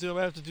gonna have to do. I'm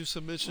gonna have to do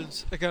some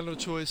missions. I got no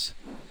choice.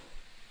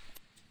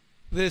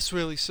 This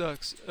really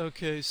sucks.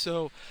 Okay,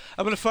 so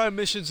I'm gonna find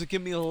missions that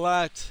give me a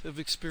lot of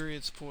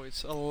experience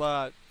points. A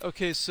lot.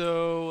 Okay,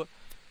 so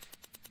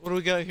what do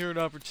we got here in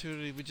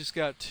opportunity? We just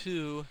got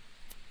 2.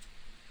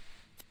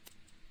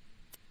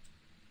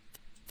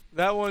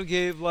 That one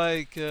gave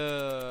like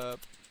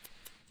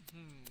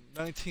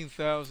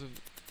 19,000.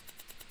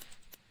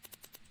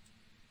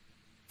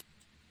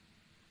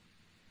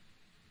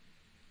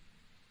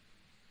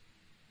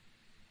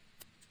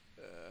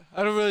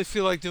 I don't really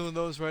feel like doing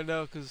those right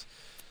now because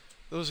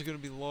those are going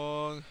to be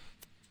long.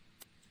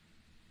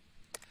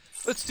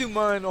 Let's do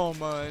mine, all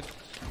mine.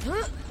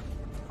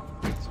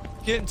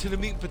 Getting to the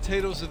meat and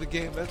potatoes of the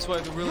game. That's why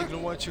they're really going to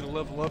want you to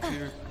level up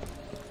here.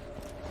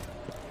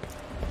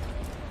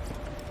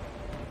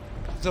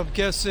 So I'm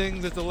guessing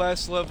that the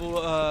last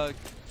level,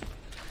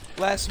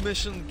 last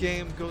mission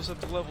game goes up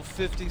to level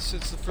 50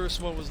 since the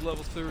first one was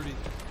level 30.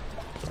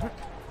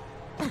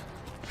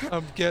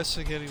 I'm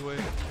guessing anyway.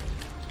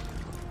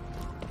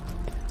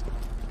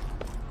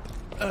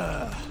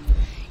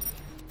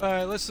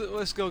 Alright, let's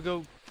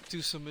go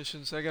do some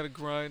missions. I gotta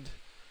grind.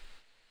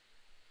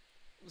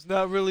 I was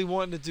not really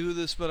wanting to do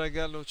this, but I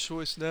got no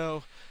choice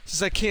now.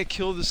 Since I can't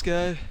kill this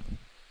guy.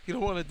 He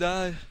don't want to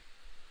die.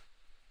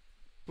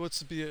 He wants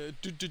to be a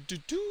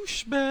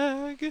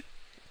douchebag.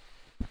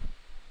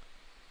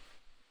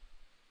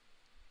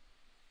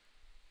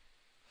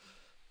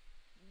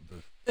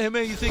 Hey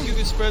man, you think you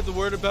can spread the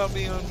word about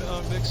me on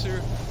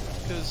Mixer?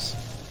 Because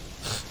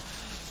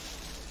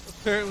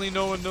apparently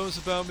no one knows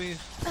about me.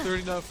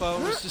 39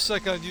 followers, just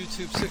like on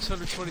YouTube,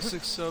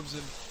 626 subs,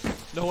 and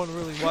no one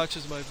really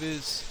watches my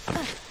vids,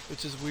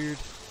 which is weird.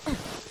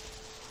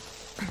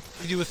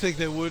 You would think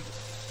they would.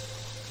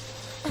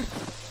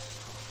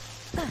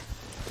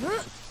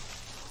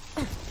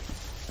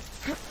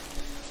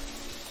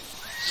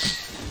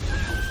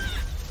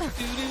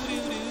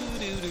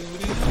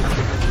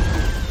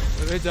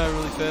 They die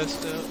really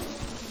fast now.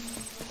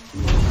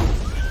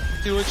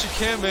 Do what you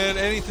can, man.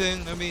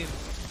 Anything. I mean,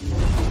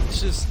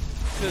 it's just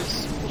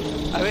because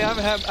I mean I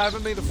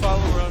haven't made a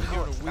follow around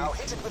here in a week. Now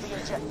hit it with the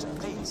injector,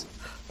 please.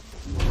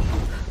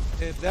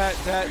 And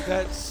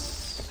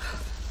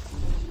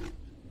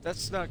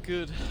that's not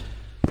good.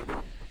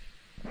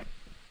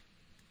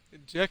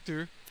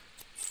 Injector.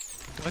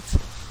 What?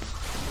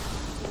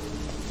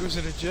 There's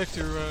an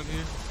injector around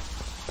here.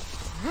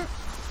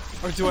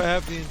 Or do I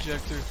have the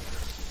injector?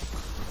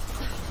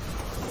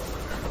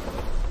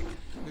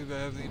 Maybe I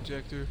have the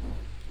injector.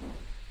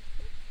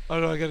 Oh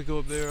no, I gotta go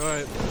up there.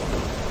 Alright.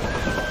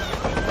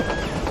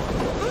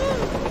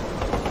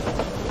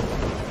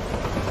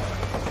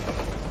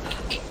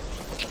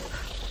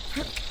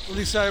 At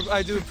least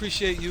I do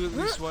appreciate you at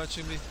least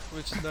watching me,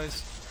 which is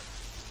nice.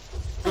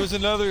 There was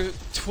another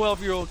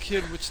 12-year-old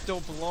kid which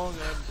don't belong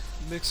on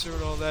Mixer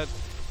and all that,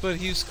 but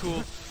he's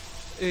cool.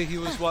 He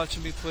was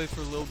watching me play for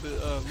a little bit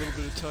of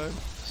time,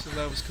 so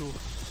that was cool.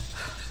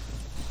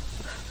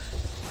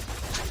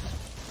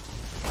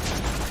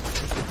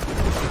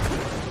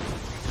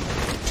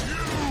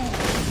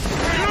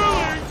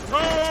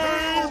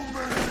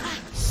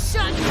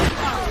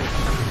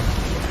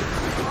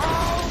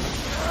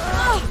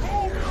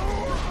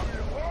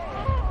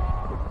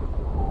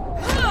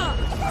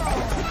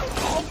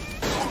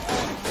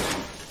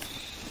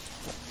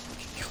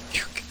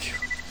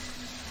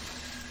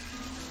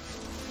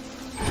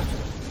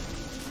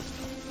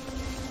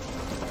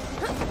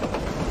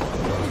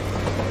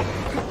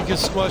 Get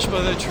squashed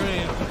by that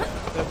train.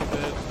 That'd be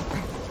bad.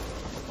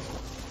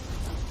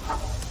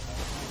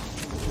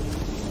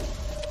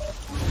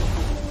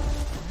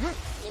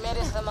 You made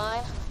it to the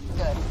mine?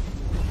 Good.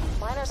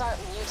 Miners aren't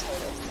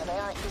mutated, so they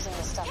aren't using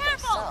the stuff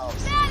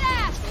themselves. Which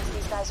means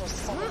these guys are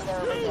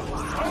secondarily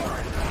dangerous.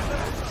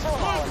 Kill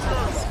them all and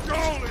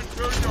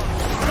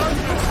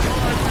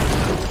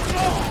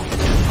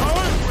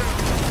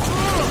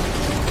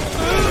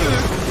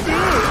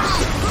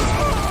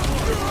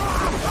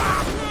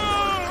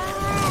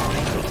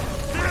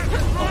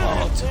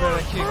Oh, too bad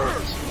I can't get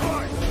this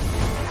one.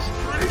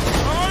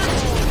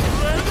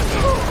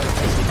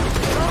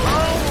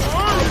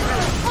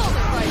 Hold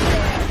it right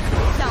there.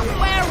 Now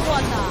where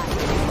was I?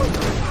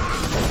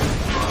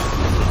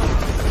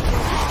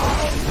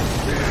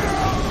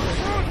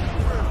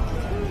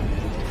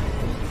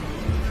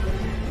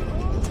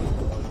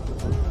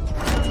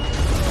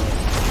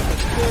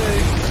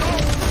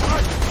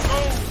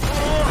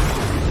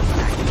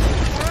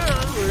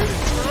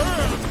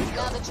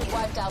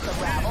 wiped out the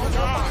rabble, you'll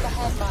find the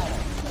head miner.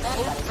 If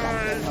anybody's got a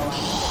good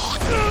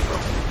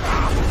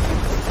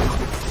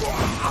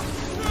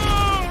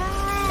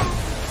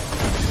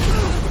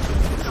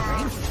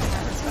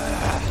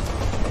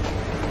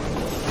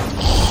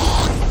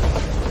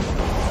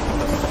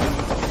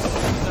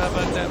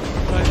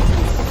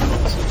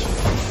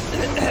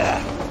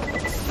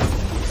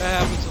That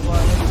happens a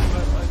lot. I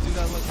do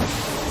not like this.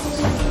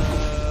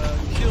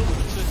 Kill the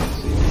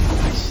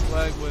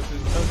slag weapon.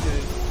 Okay.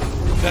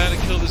 Gotta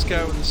kill this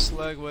guy with a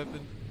slag weapon.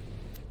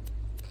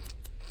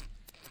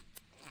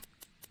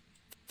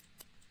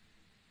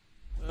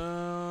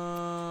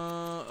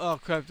 Oh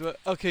crap.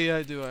 Okay, yeah,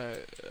 I do.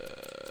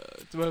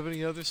 Do I have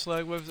any other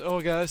slag weapons? Oh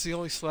god, that's the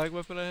only slag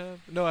weapon I have?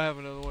 No, I have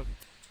another one.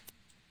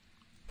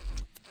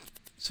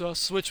 So I'll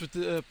switch with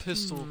the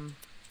pistol.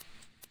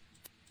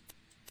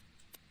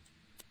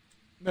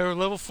 Remember,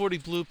 level 40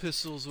 blue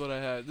pistol is what I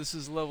had. This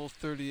is level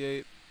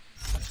 38.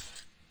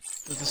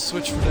 Let's just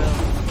switch for now.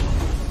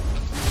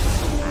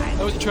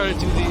 I would try to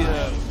do the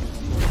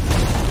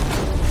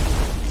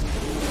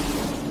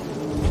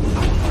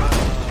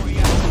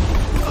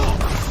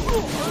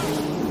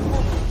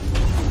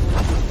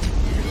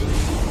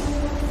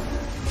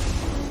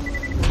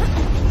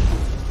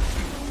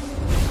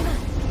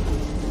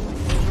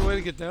Is there a way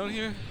to get down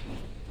here?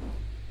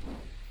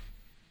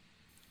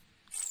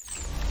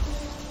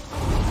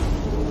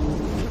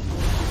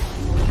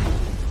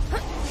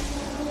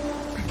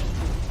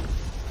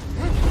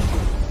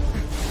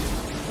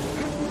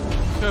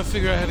 Trying to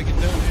figure out how to get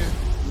down here.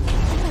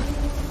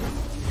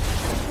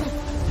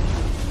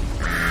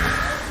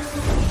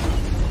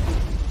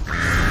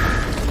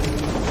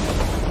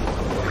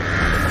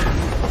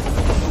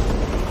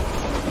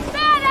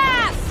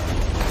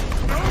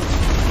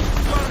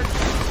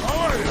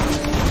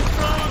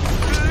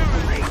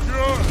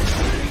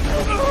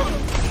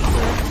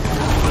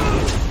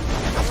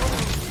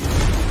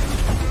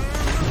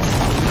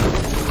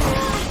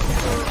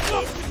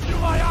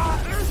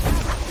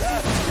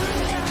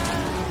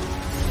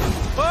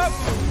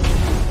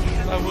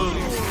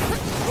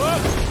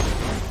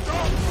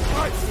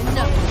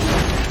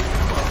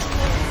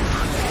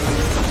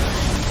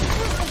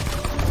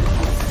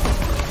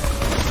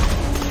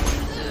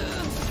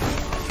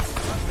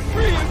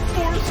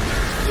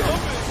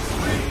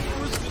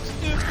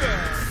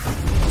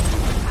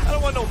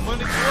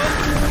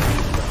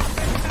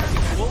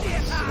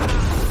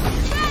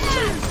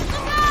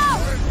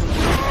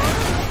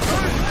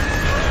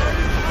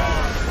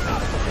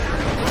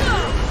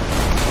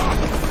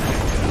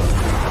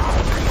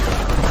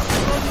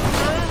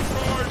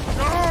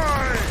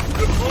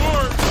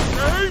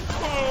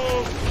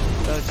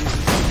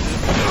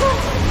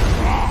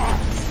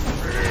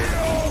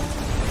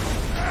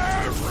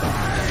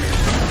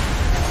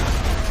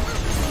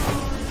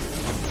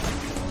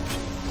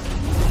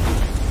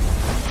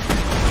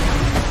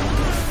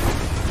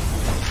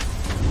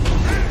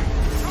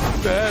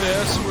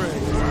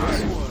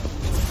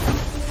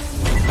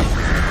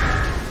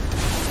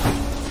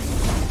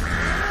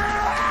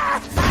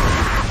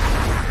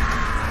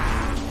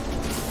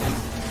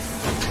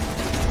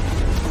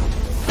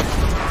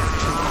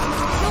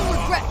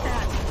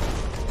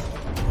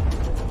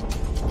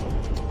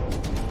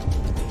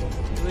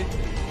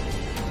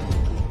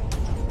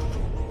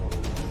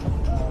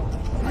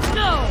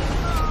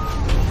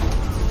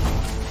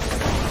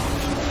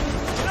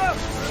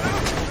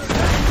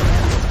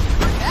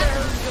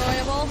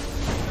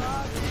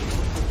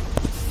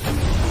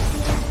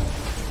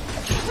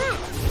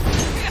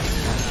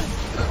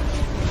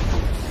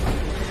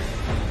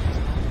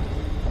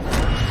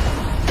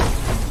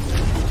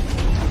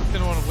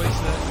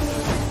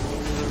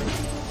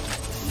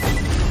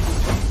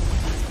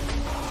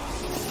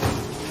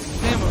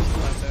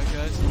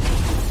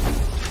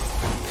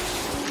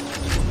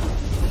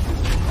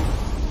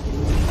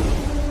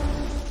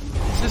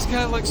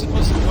 Like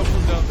supposed to come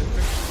from down there.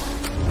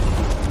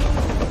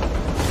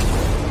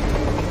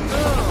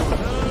 No.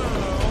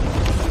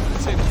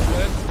 This ain't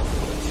bad.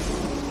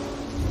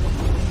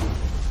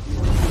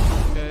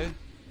 Okay.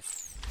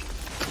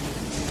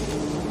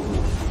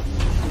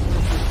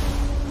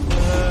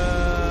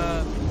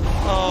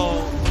 Oh,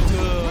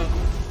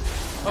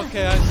 duh.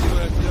 Okay, I see what I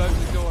have to do. I have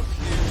to go up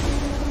here.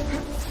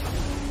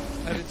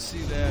 I didn't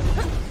see that.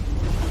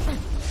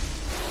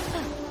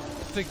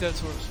 I think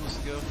that's where I'm supposed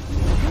to go.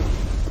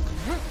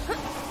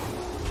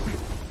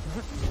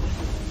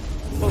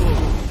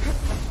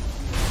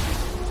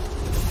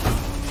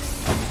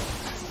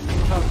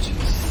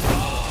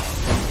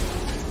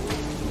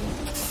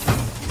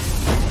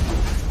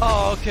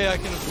 Oh, okay, I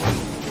can avoid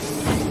it.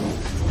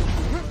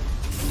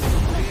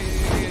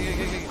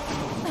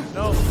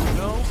 No,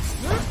 no.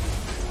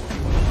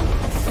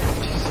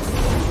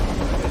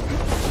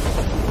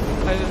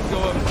 I didn't go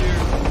up here.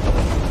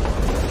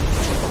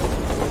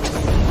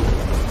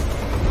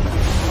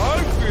 I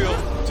feel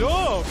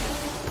dumb.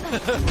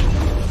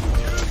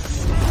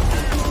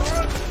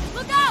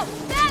 Look out!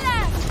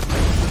 Badass!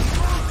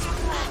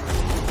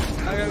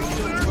 I gotta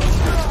kill you.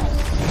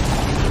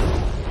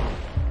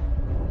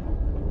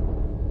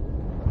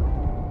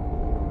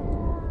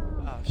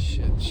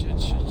 Shit.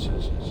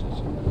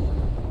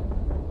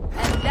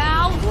 And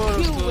now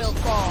you will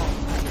fall.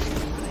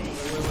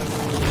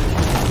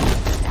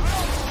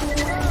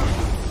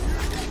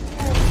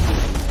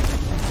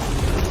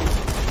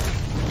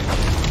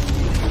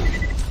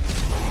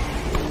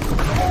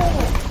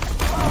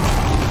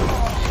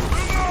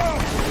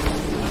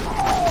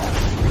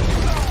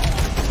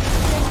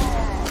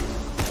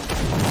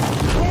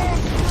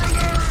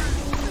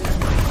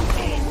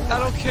 I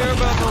don't care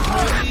about no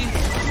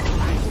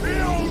money.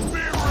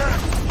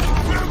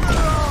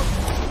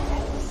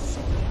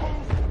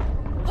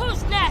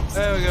 Who's next?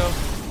 There we go.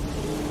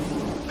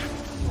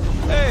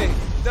 Hey,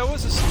 that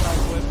was a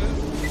slag weapon.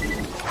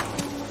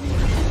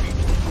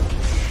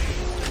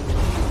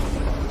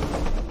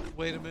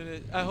 Wait a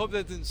minute. I hope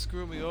that didn't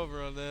screw me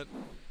over on that.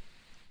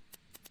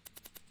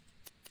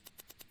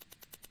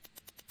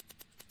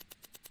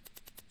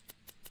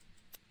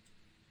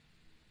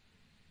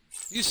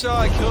 You saw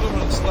I killed him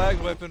with a slag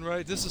weapon,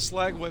 right? This is a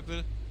slag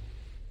weapon.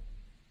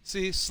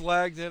 See,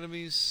 slagged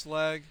enemies,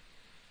 slag.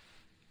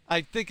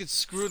 I think it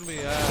screwed me.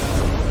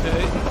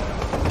 Okay.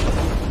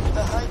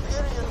 The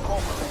Hyperion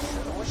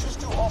Corporation wishes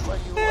to offer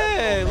you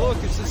Hey, look,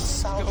 it's a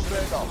 $3,000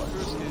 scumbag from the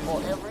first game.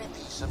 for every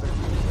piece of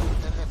iridium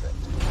delivered.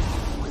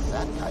 With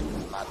that kind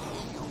of money,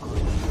 you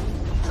could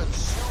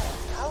consume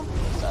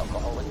countless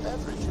alcoholic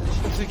beverages.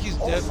 I think he's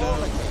or dead now.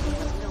 fornicate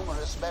with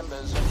numerous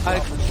members of I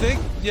company think,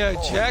 yeah,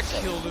 or Jack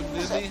sex- killed him,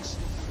 didn't he? sex.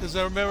 Because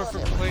I remember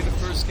from playing the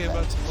first game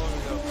not too long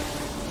ago.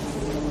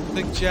 I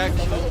think Jack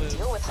They killed made a him.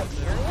 deal with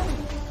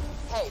Hyperion?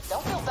 Hey,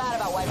 don't feel bad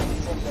about wiping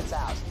these idiots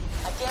out.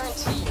 I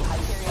guarantee you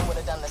Hyperion would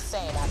have done the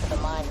same after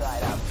the mine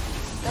dried up.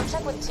 Go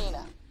check with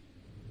Tina.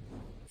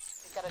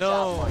 She's got a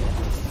job No, for you.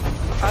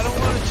 I don't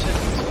want to check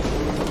it.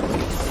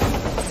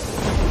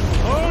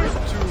 I'm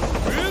too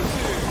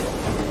busy.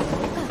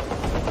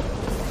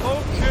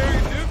 Okay,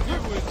 if you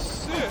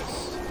insist.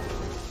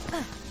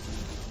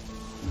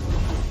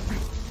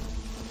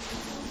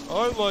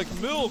 I like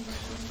milk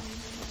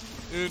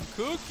and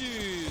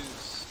cookies.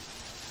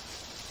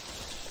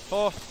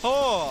 Ha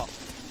ha.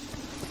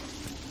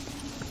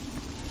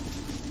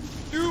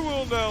 You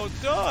will now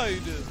die.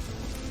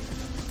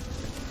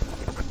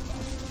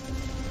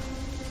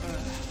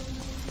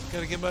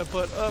 Gotta get my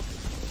butt up.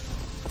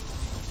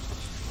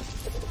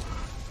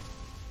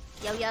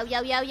 Yo, yo,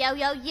 yo, yo, yo,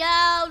 yo,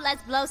 yo!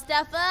 Let's blow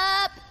stuff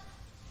up!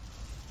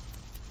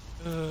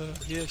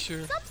 Yeah,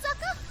 sure. Sup,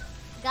 sucker?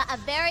 Got a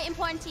very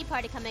important tea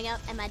party coming up,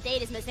 and my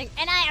date is missing,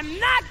 and I am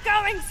not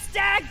going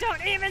stag!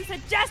 Don't even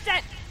suggest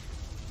it!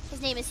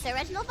 His name is Sir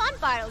Reginald von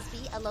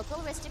Bartlesby, a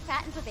local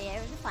aristocrat and purveyor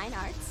of the fine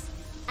arts.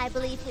 I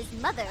believe his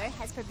mother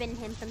has forbidden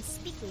him from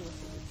speaking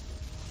with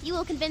you. You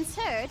will convince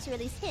her to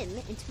release him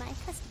into my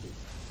custody.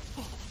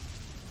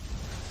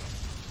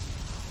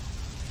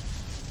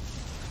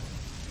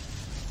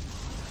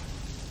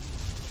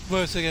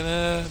 Wait a second,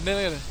 man,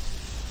 I gotta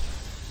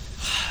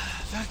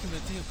vacuum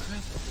that damn crap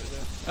up right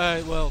now.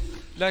 Alright, well,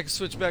 now I can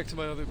switch back to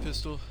my other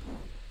pistol.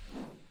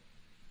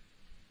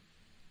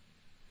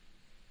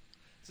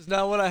 This is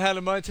not what I had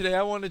in mind today.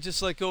 I want to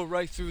just like go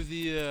right through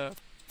the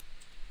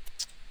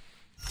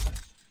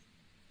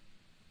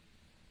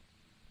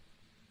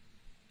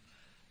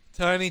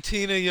Tiny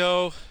Tina,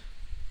 yo.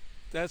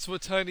 That's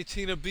what Tiny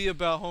Tina be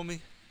about, homie.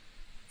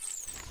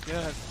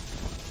 God.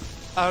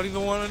 I don't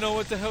even want to know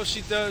what the hell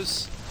she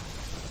does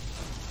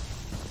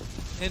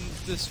in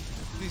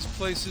these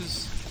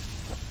places.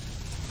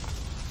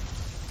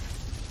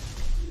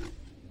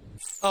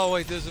 Oh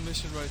wait, there's a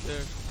mission right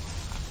there.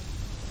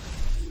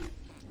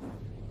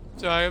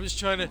 Sorry, I'm just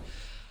trying to.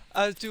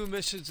 I was doing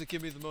missions that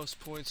give me the most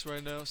points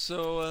right now.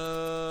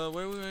 So,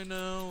 where are we right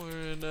now?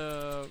 We're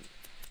in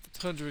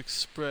Tundra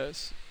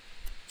Express.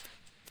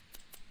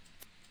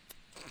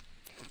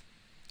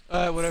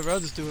 Alright, whatever. I'll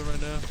just do it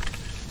right now.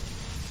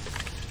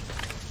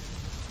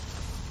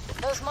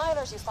 Those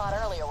miners you fought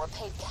earlier were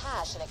paid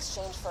cash in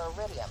exchange for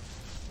iridium.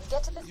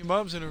 Get to this. Your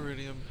mom's in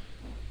Iridium.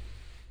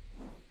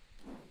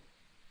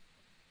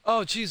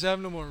 Oh, jeez, I have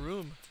no more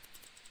room.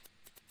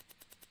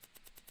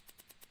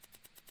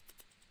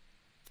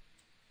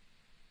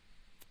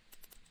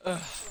 Where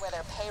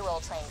their payroll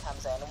train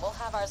comes in, and we'll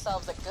have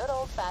ourselves a good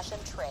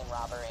old-fashioned train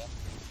robbery.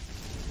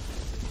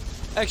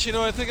 Actually,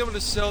 no, I think I'm going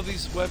to sell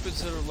these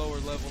weapons that are lower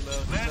level now.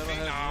 'Cause I Let don't me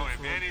have know room if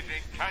for 'em.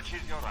 anything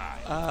catches your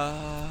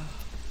eye.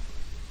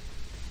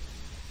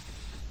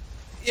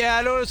 Yeah,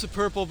 I know it's a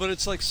purple, but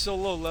it's like so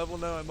low level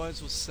now, I might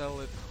as well sell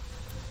it.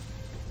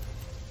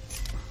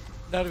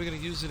 Not even going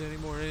to use it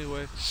anymore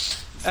anyway.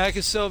 I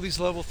can sell these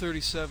level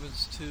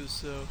 37s too,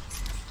 so.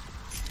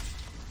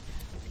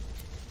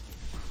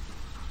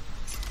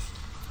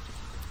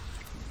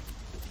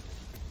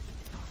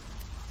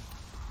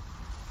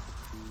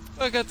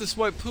 I got this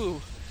white poo.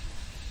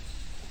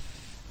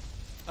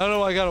 I don't know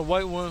why I got a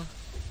white one.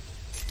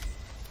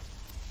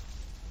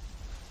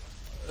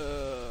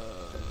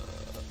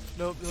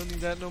 Nope, don't need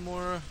that no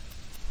more.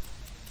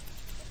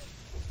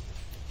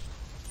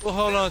 We'll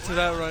hold on to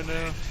that right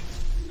now.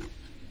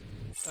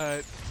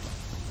 Alright.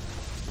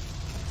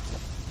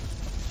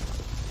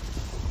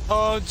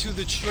 On to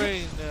the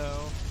train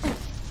now.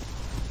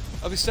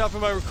 I'll be stopping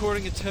my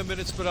recording in 10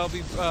 minutes, but I'll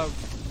be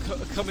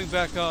coming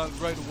back on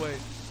right away.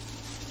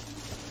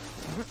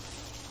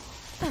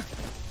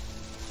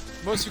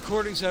 Most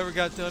recordings I ever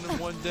got done in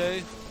one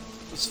day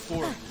was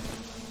 4.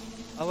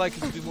 I like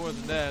it to be more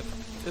than that.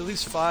 At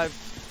least 5.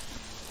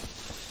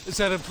 Is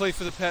that I played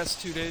for the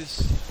past 2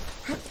 days.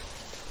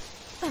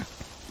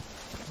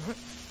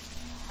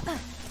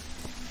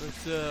 But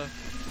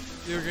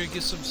you're gonna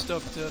get some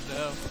stuff done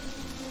now.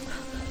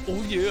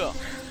 Oh yeah.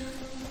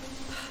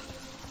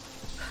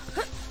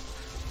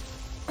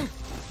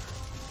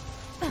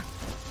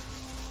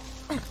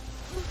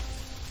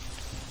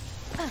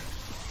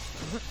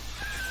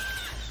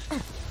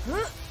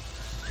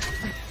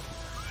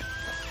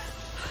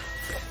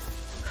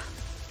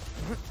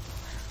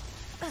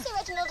 Sir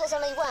Reginald is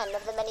only one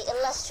of the many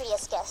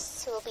illustrious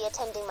guests who will be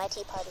attending my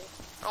tea party.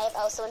 I have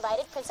also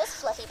invited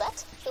Princess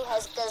Fluffybut, who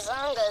has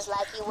gazongas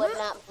like you would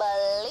not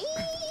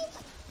believe.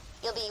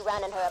 You'll be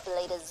rounding her up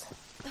later.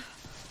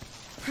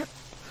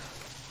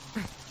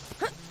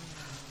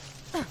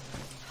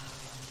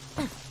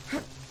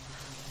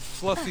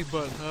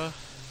 Fluffybut, huh?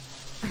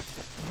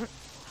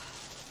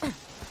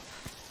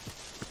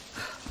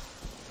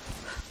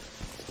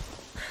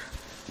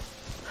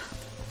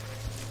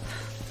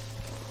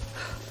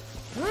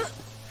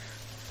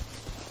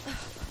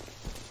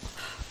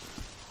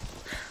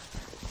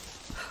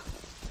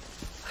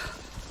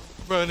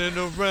 Running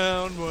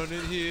around,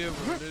 running here,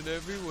 running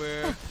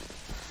everywhere.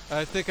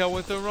 I think I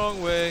went the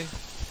wrong way.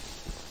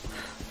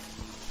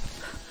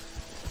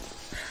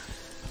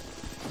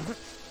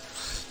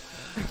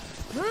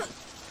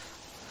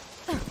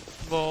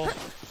 Ball.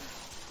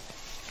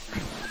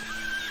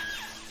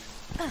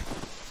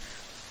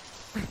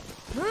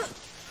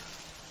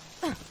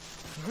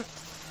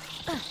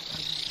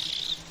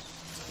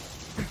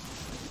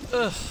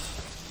 Ugh.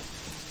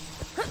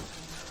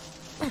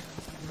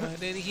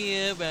 Running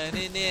here,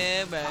 running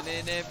there,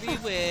 running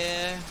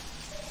everywhere.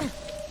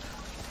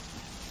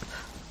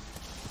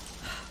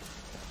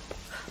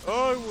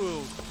 I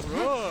will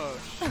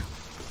crush.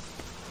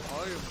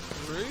 I am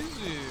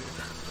crazy.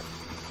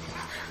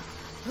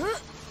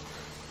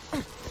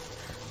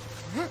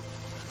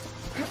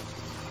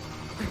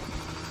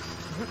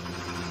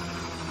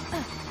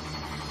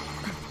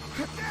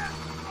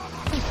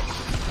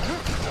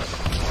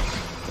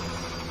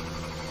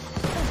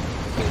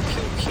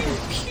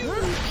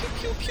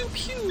 Pew, pew,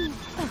 pew.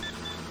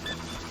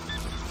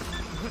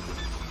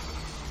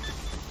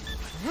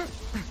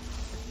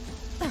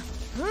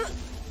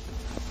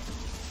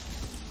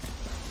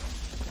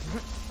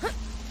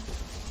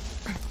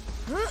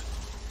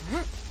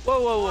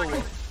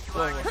 Whoa.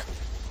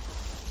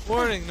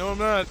 Warning, no I'm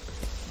not.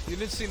 You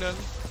didn't see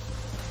nothing.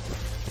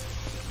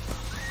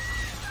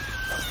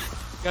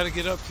 Gotta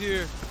get up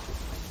here.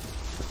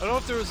 I don't know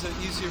if there was an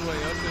easier way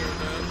up there,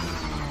 man.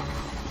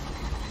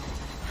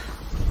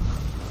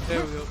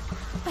 There we go.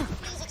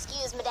 Please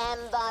excuse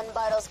Madame von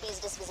Bartlesby's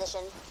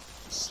disposition.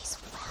 She's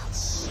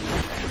Welsh.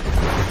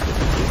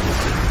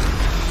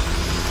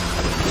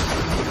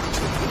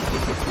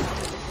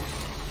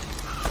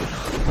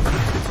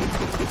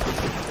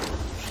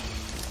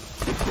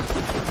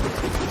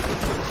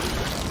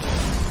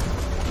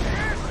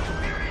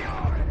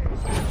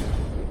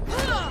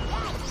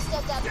 You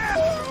stepped up.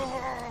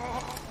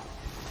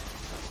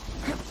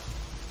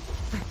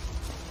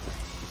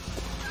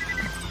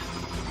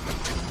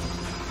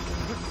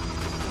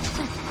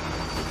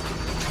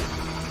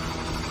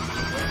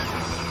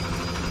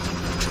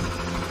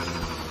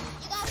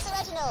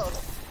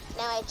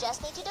 Now I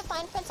just need you to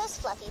find Princess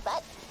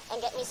Fluffybut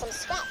and get me some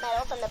scrap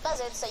metal from the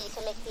buzzards so you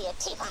can make me a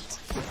teapot.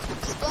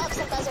 Just blow up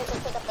some buzzards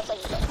and pick up the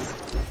pretty bits.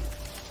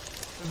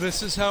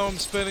 This is how I'm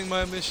spending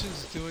my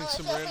missions, doing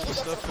some random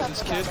stuff for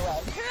this kid.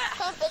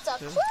 Pump bits are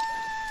quick.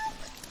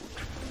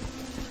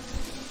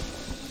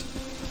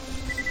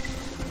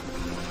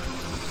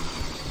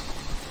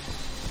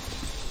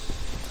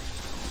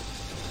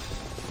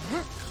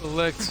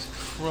 Collect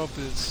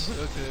crumpets.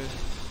 Okay.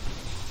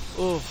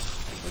 Oof,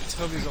 my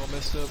tummy's all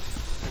messed up.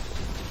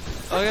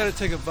 I gotta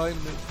take a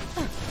vitamin.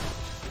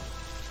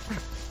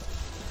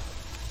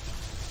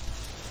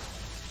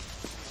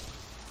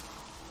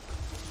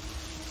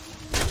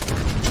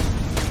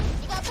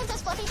 You got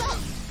Princess Fluffybut?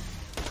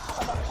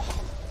 Oh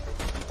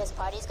man, this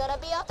party's gonna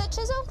be off the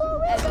chisel for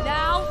real. And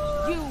now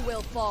you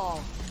will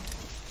fall.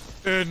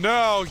 And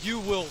now you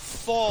will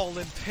fall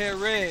and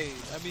perish.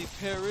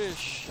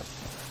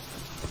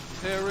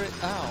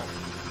 Ow.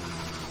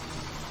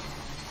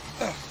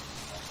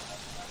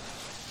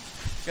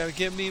 Gotta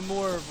get me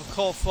more of a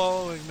cult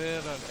following, man,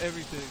 on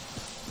everything.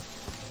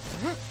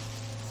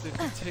 It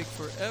can take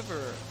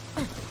forever.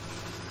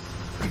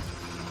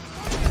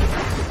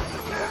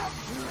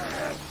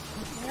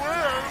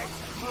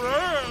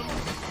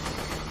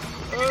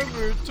 I'm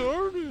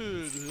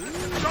retarded.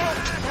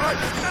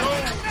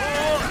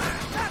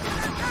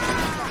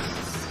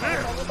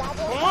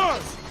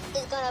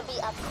 It's gonna be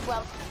a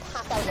crump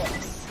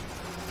apocalypse.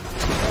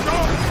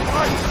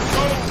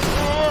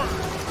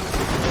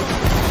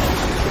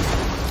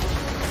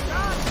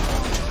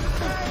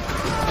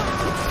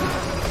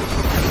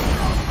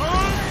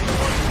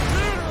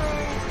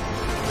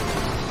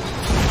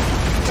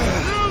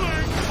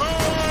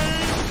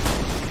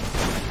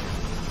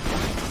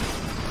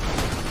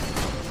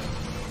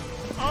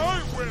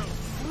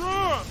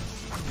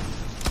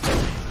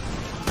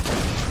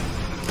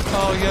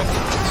 Oh, you have to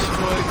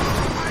destroy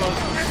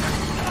puzzles.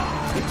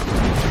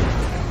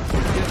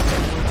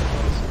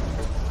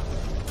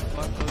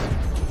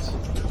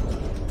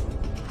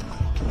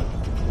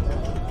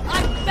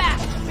 I'm back,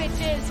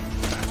 bitches!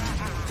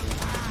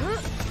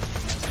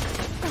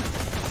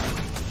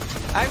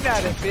 I'm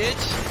not a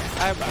bitch.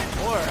 I'm a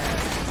whore.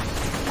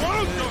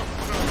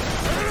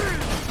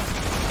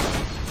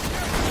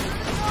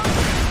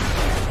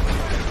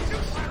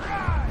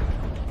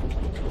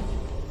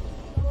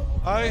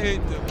 I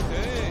hate them.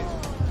 Hey.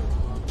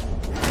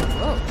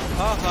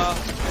 Haha.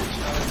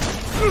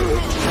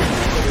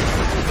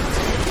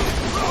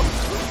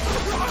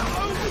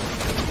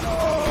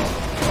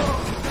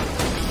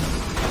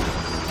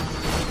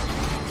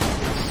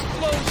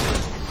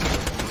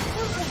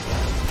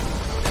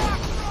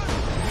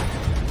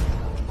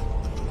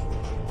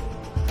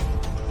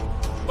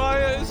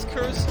 Maya is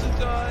cursed to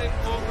die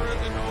over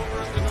and over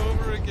and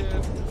over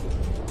again.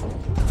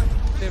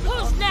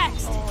 Who's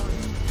next?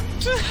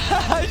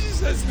 She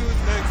says who's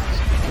next.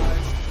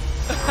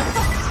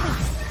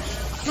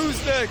 Who's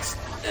next?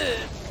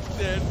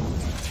 Dead.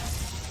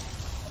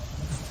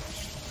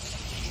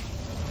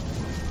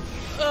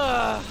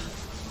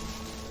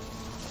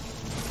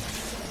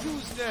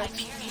 Who's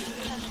next? Hyperion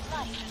says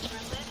life is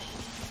for living,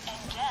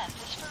 and death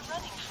is for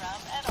running from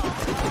at all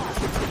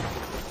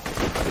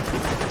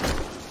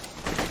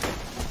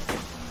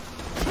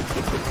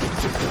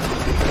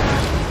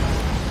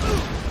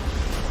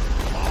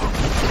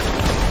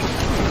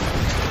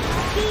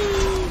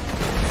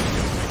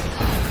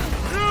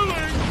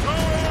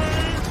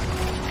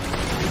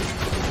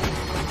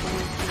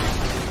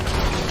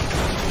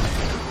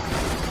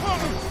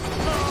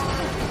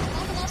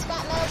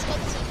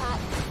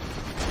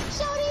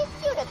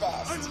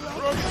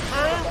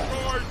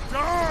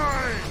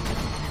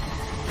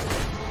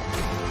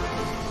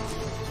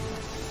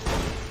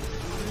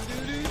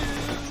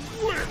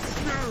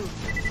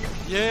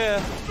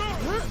Yeah.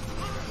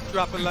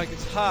 Drop it like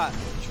it's hot.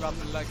 Drop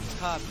it like it's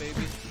hot,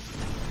 baby.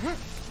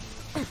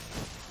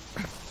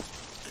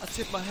 I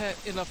tip my hat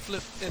and I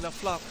flip and I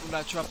flop when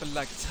I drop it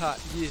like it's hot.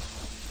 Yeah.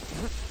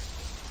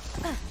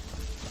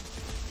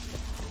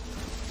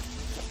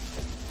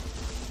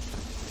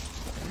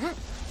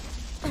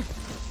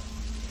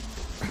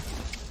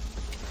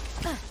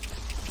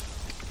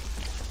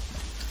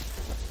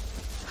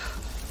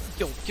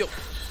 Yo, yo.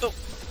 Oh,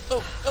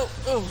 oh, oh,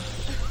 oh.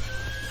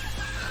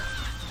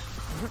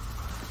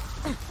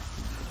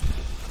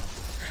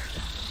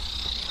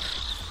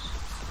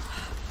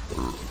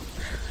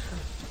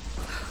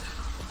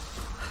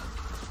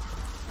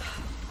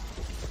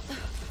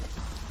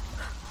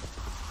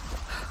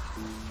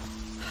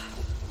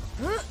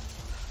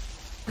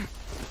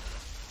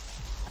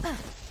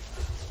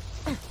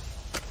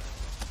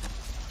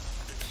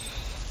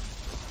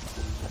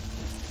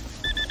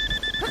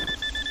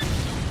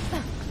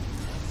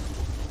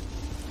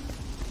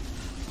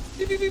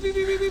 Beep, beep, beep,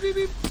 beep, beep, beep, beep,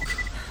 beep.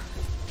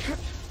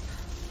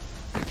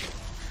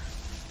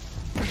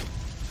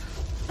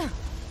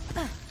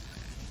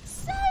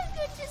 So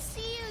good to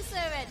see you,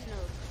 Sir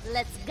Reginald.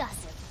 Let's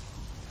gossip.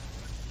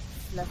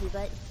 Fluffy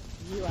butt,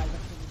 you are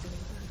looking good.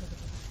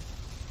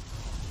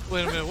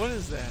 Wait a minute, what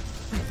is that?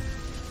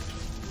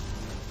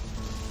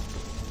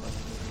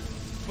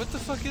 What the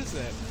fuck is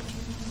that?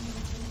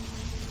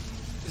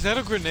 Is that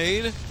a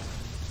grenade?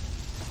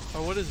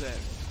 Or what is that?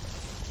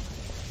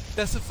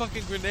 That's a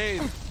fucking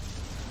grenade.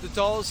 The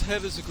doll's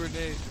head is a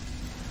grenade.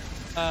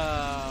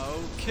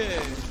 Okay.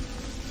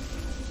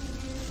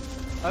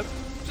 I'm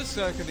just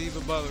not gonna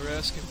even bother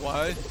asking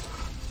why.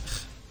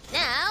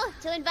 Now,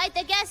 to invite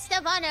the guest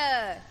of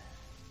honor.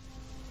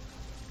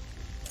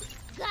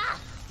 Gah!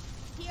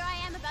 Here I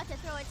am about to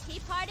throw a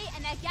tea party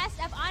and the guest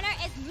of honor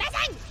is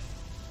missing!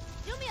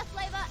 Do me a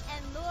favor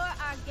and lure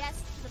our guest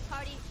to the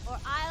party or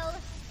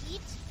I'll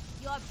eat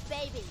your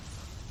babies.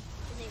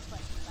 The next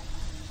question,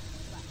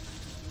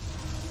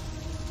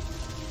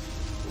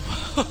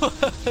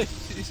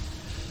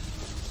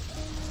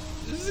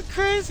 This is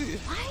crazy.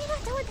 Why are you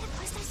not doing that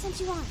quest I sent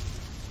you on?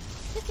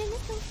 Listen.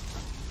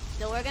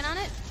 Still working on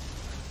it?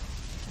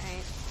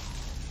 Alright.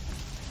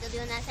 Still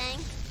doing that thing?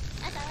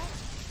 That's alright.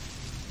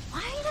 Why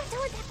are you not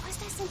doing that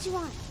quest I sent you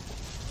on?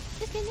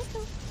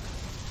 Listen.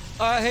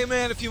 Hey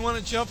man, if you want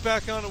to jump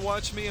back on and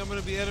watch me, I'm going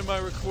to be ending my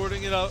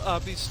recording and I'll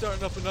be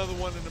starting up another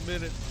one in a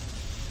minute.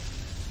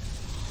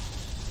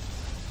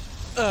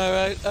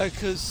 Alright,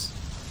 cause...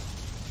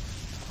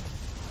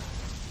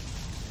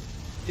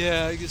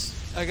 Yeah, I guess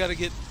I gotta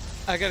get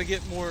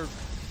more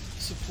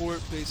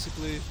support,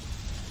 basically.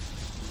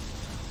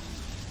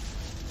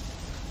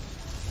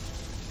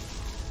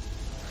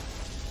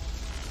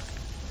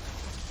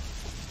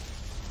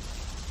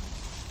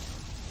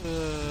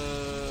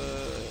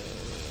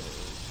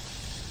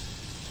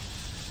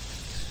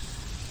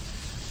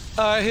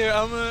 Alright, here,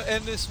 I'm gonna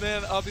end this,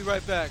 man. I'll be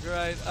right back,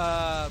 alright?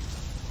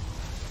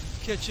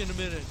 Catch you in a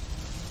minute.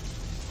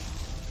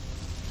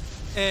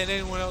 And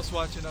anyone else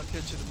watching, I'll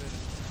catch you in a minute.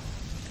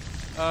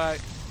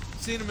 Alright,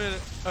 see you in a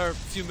minute, or a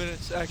few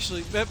minutes,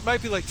 actually. It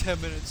might be like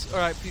 10 minutes.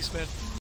 Alright, peace, man.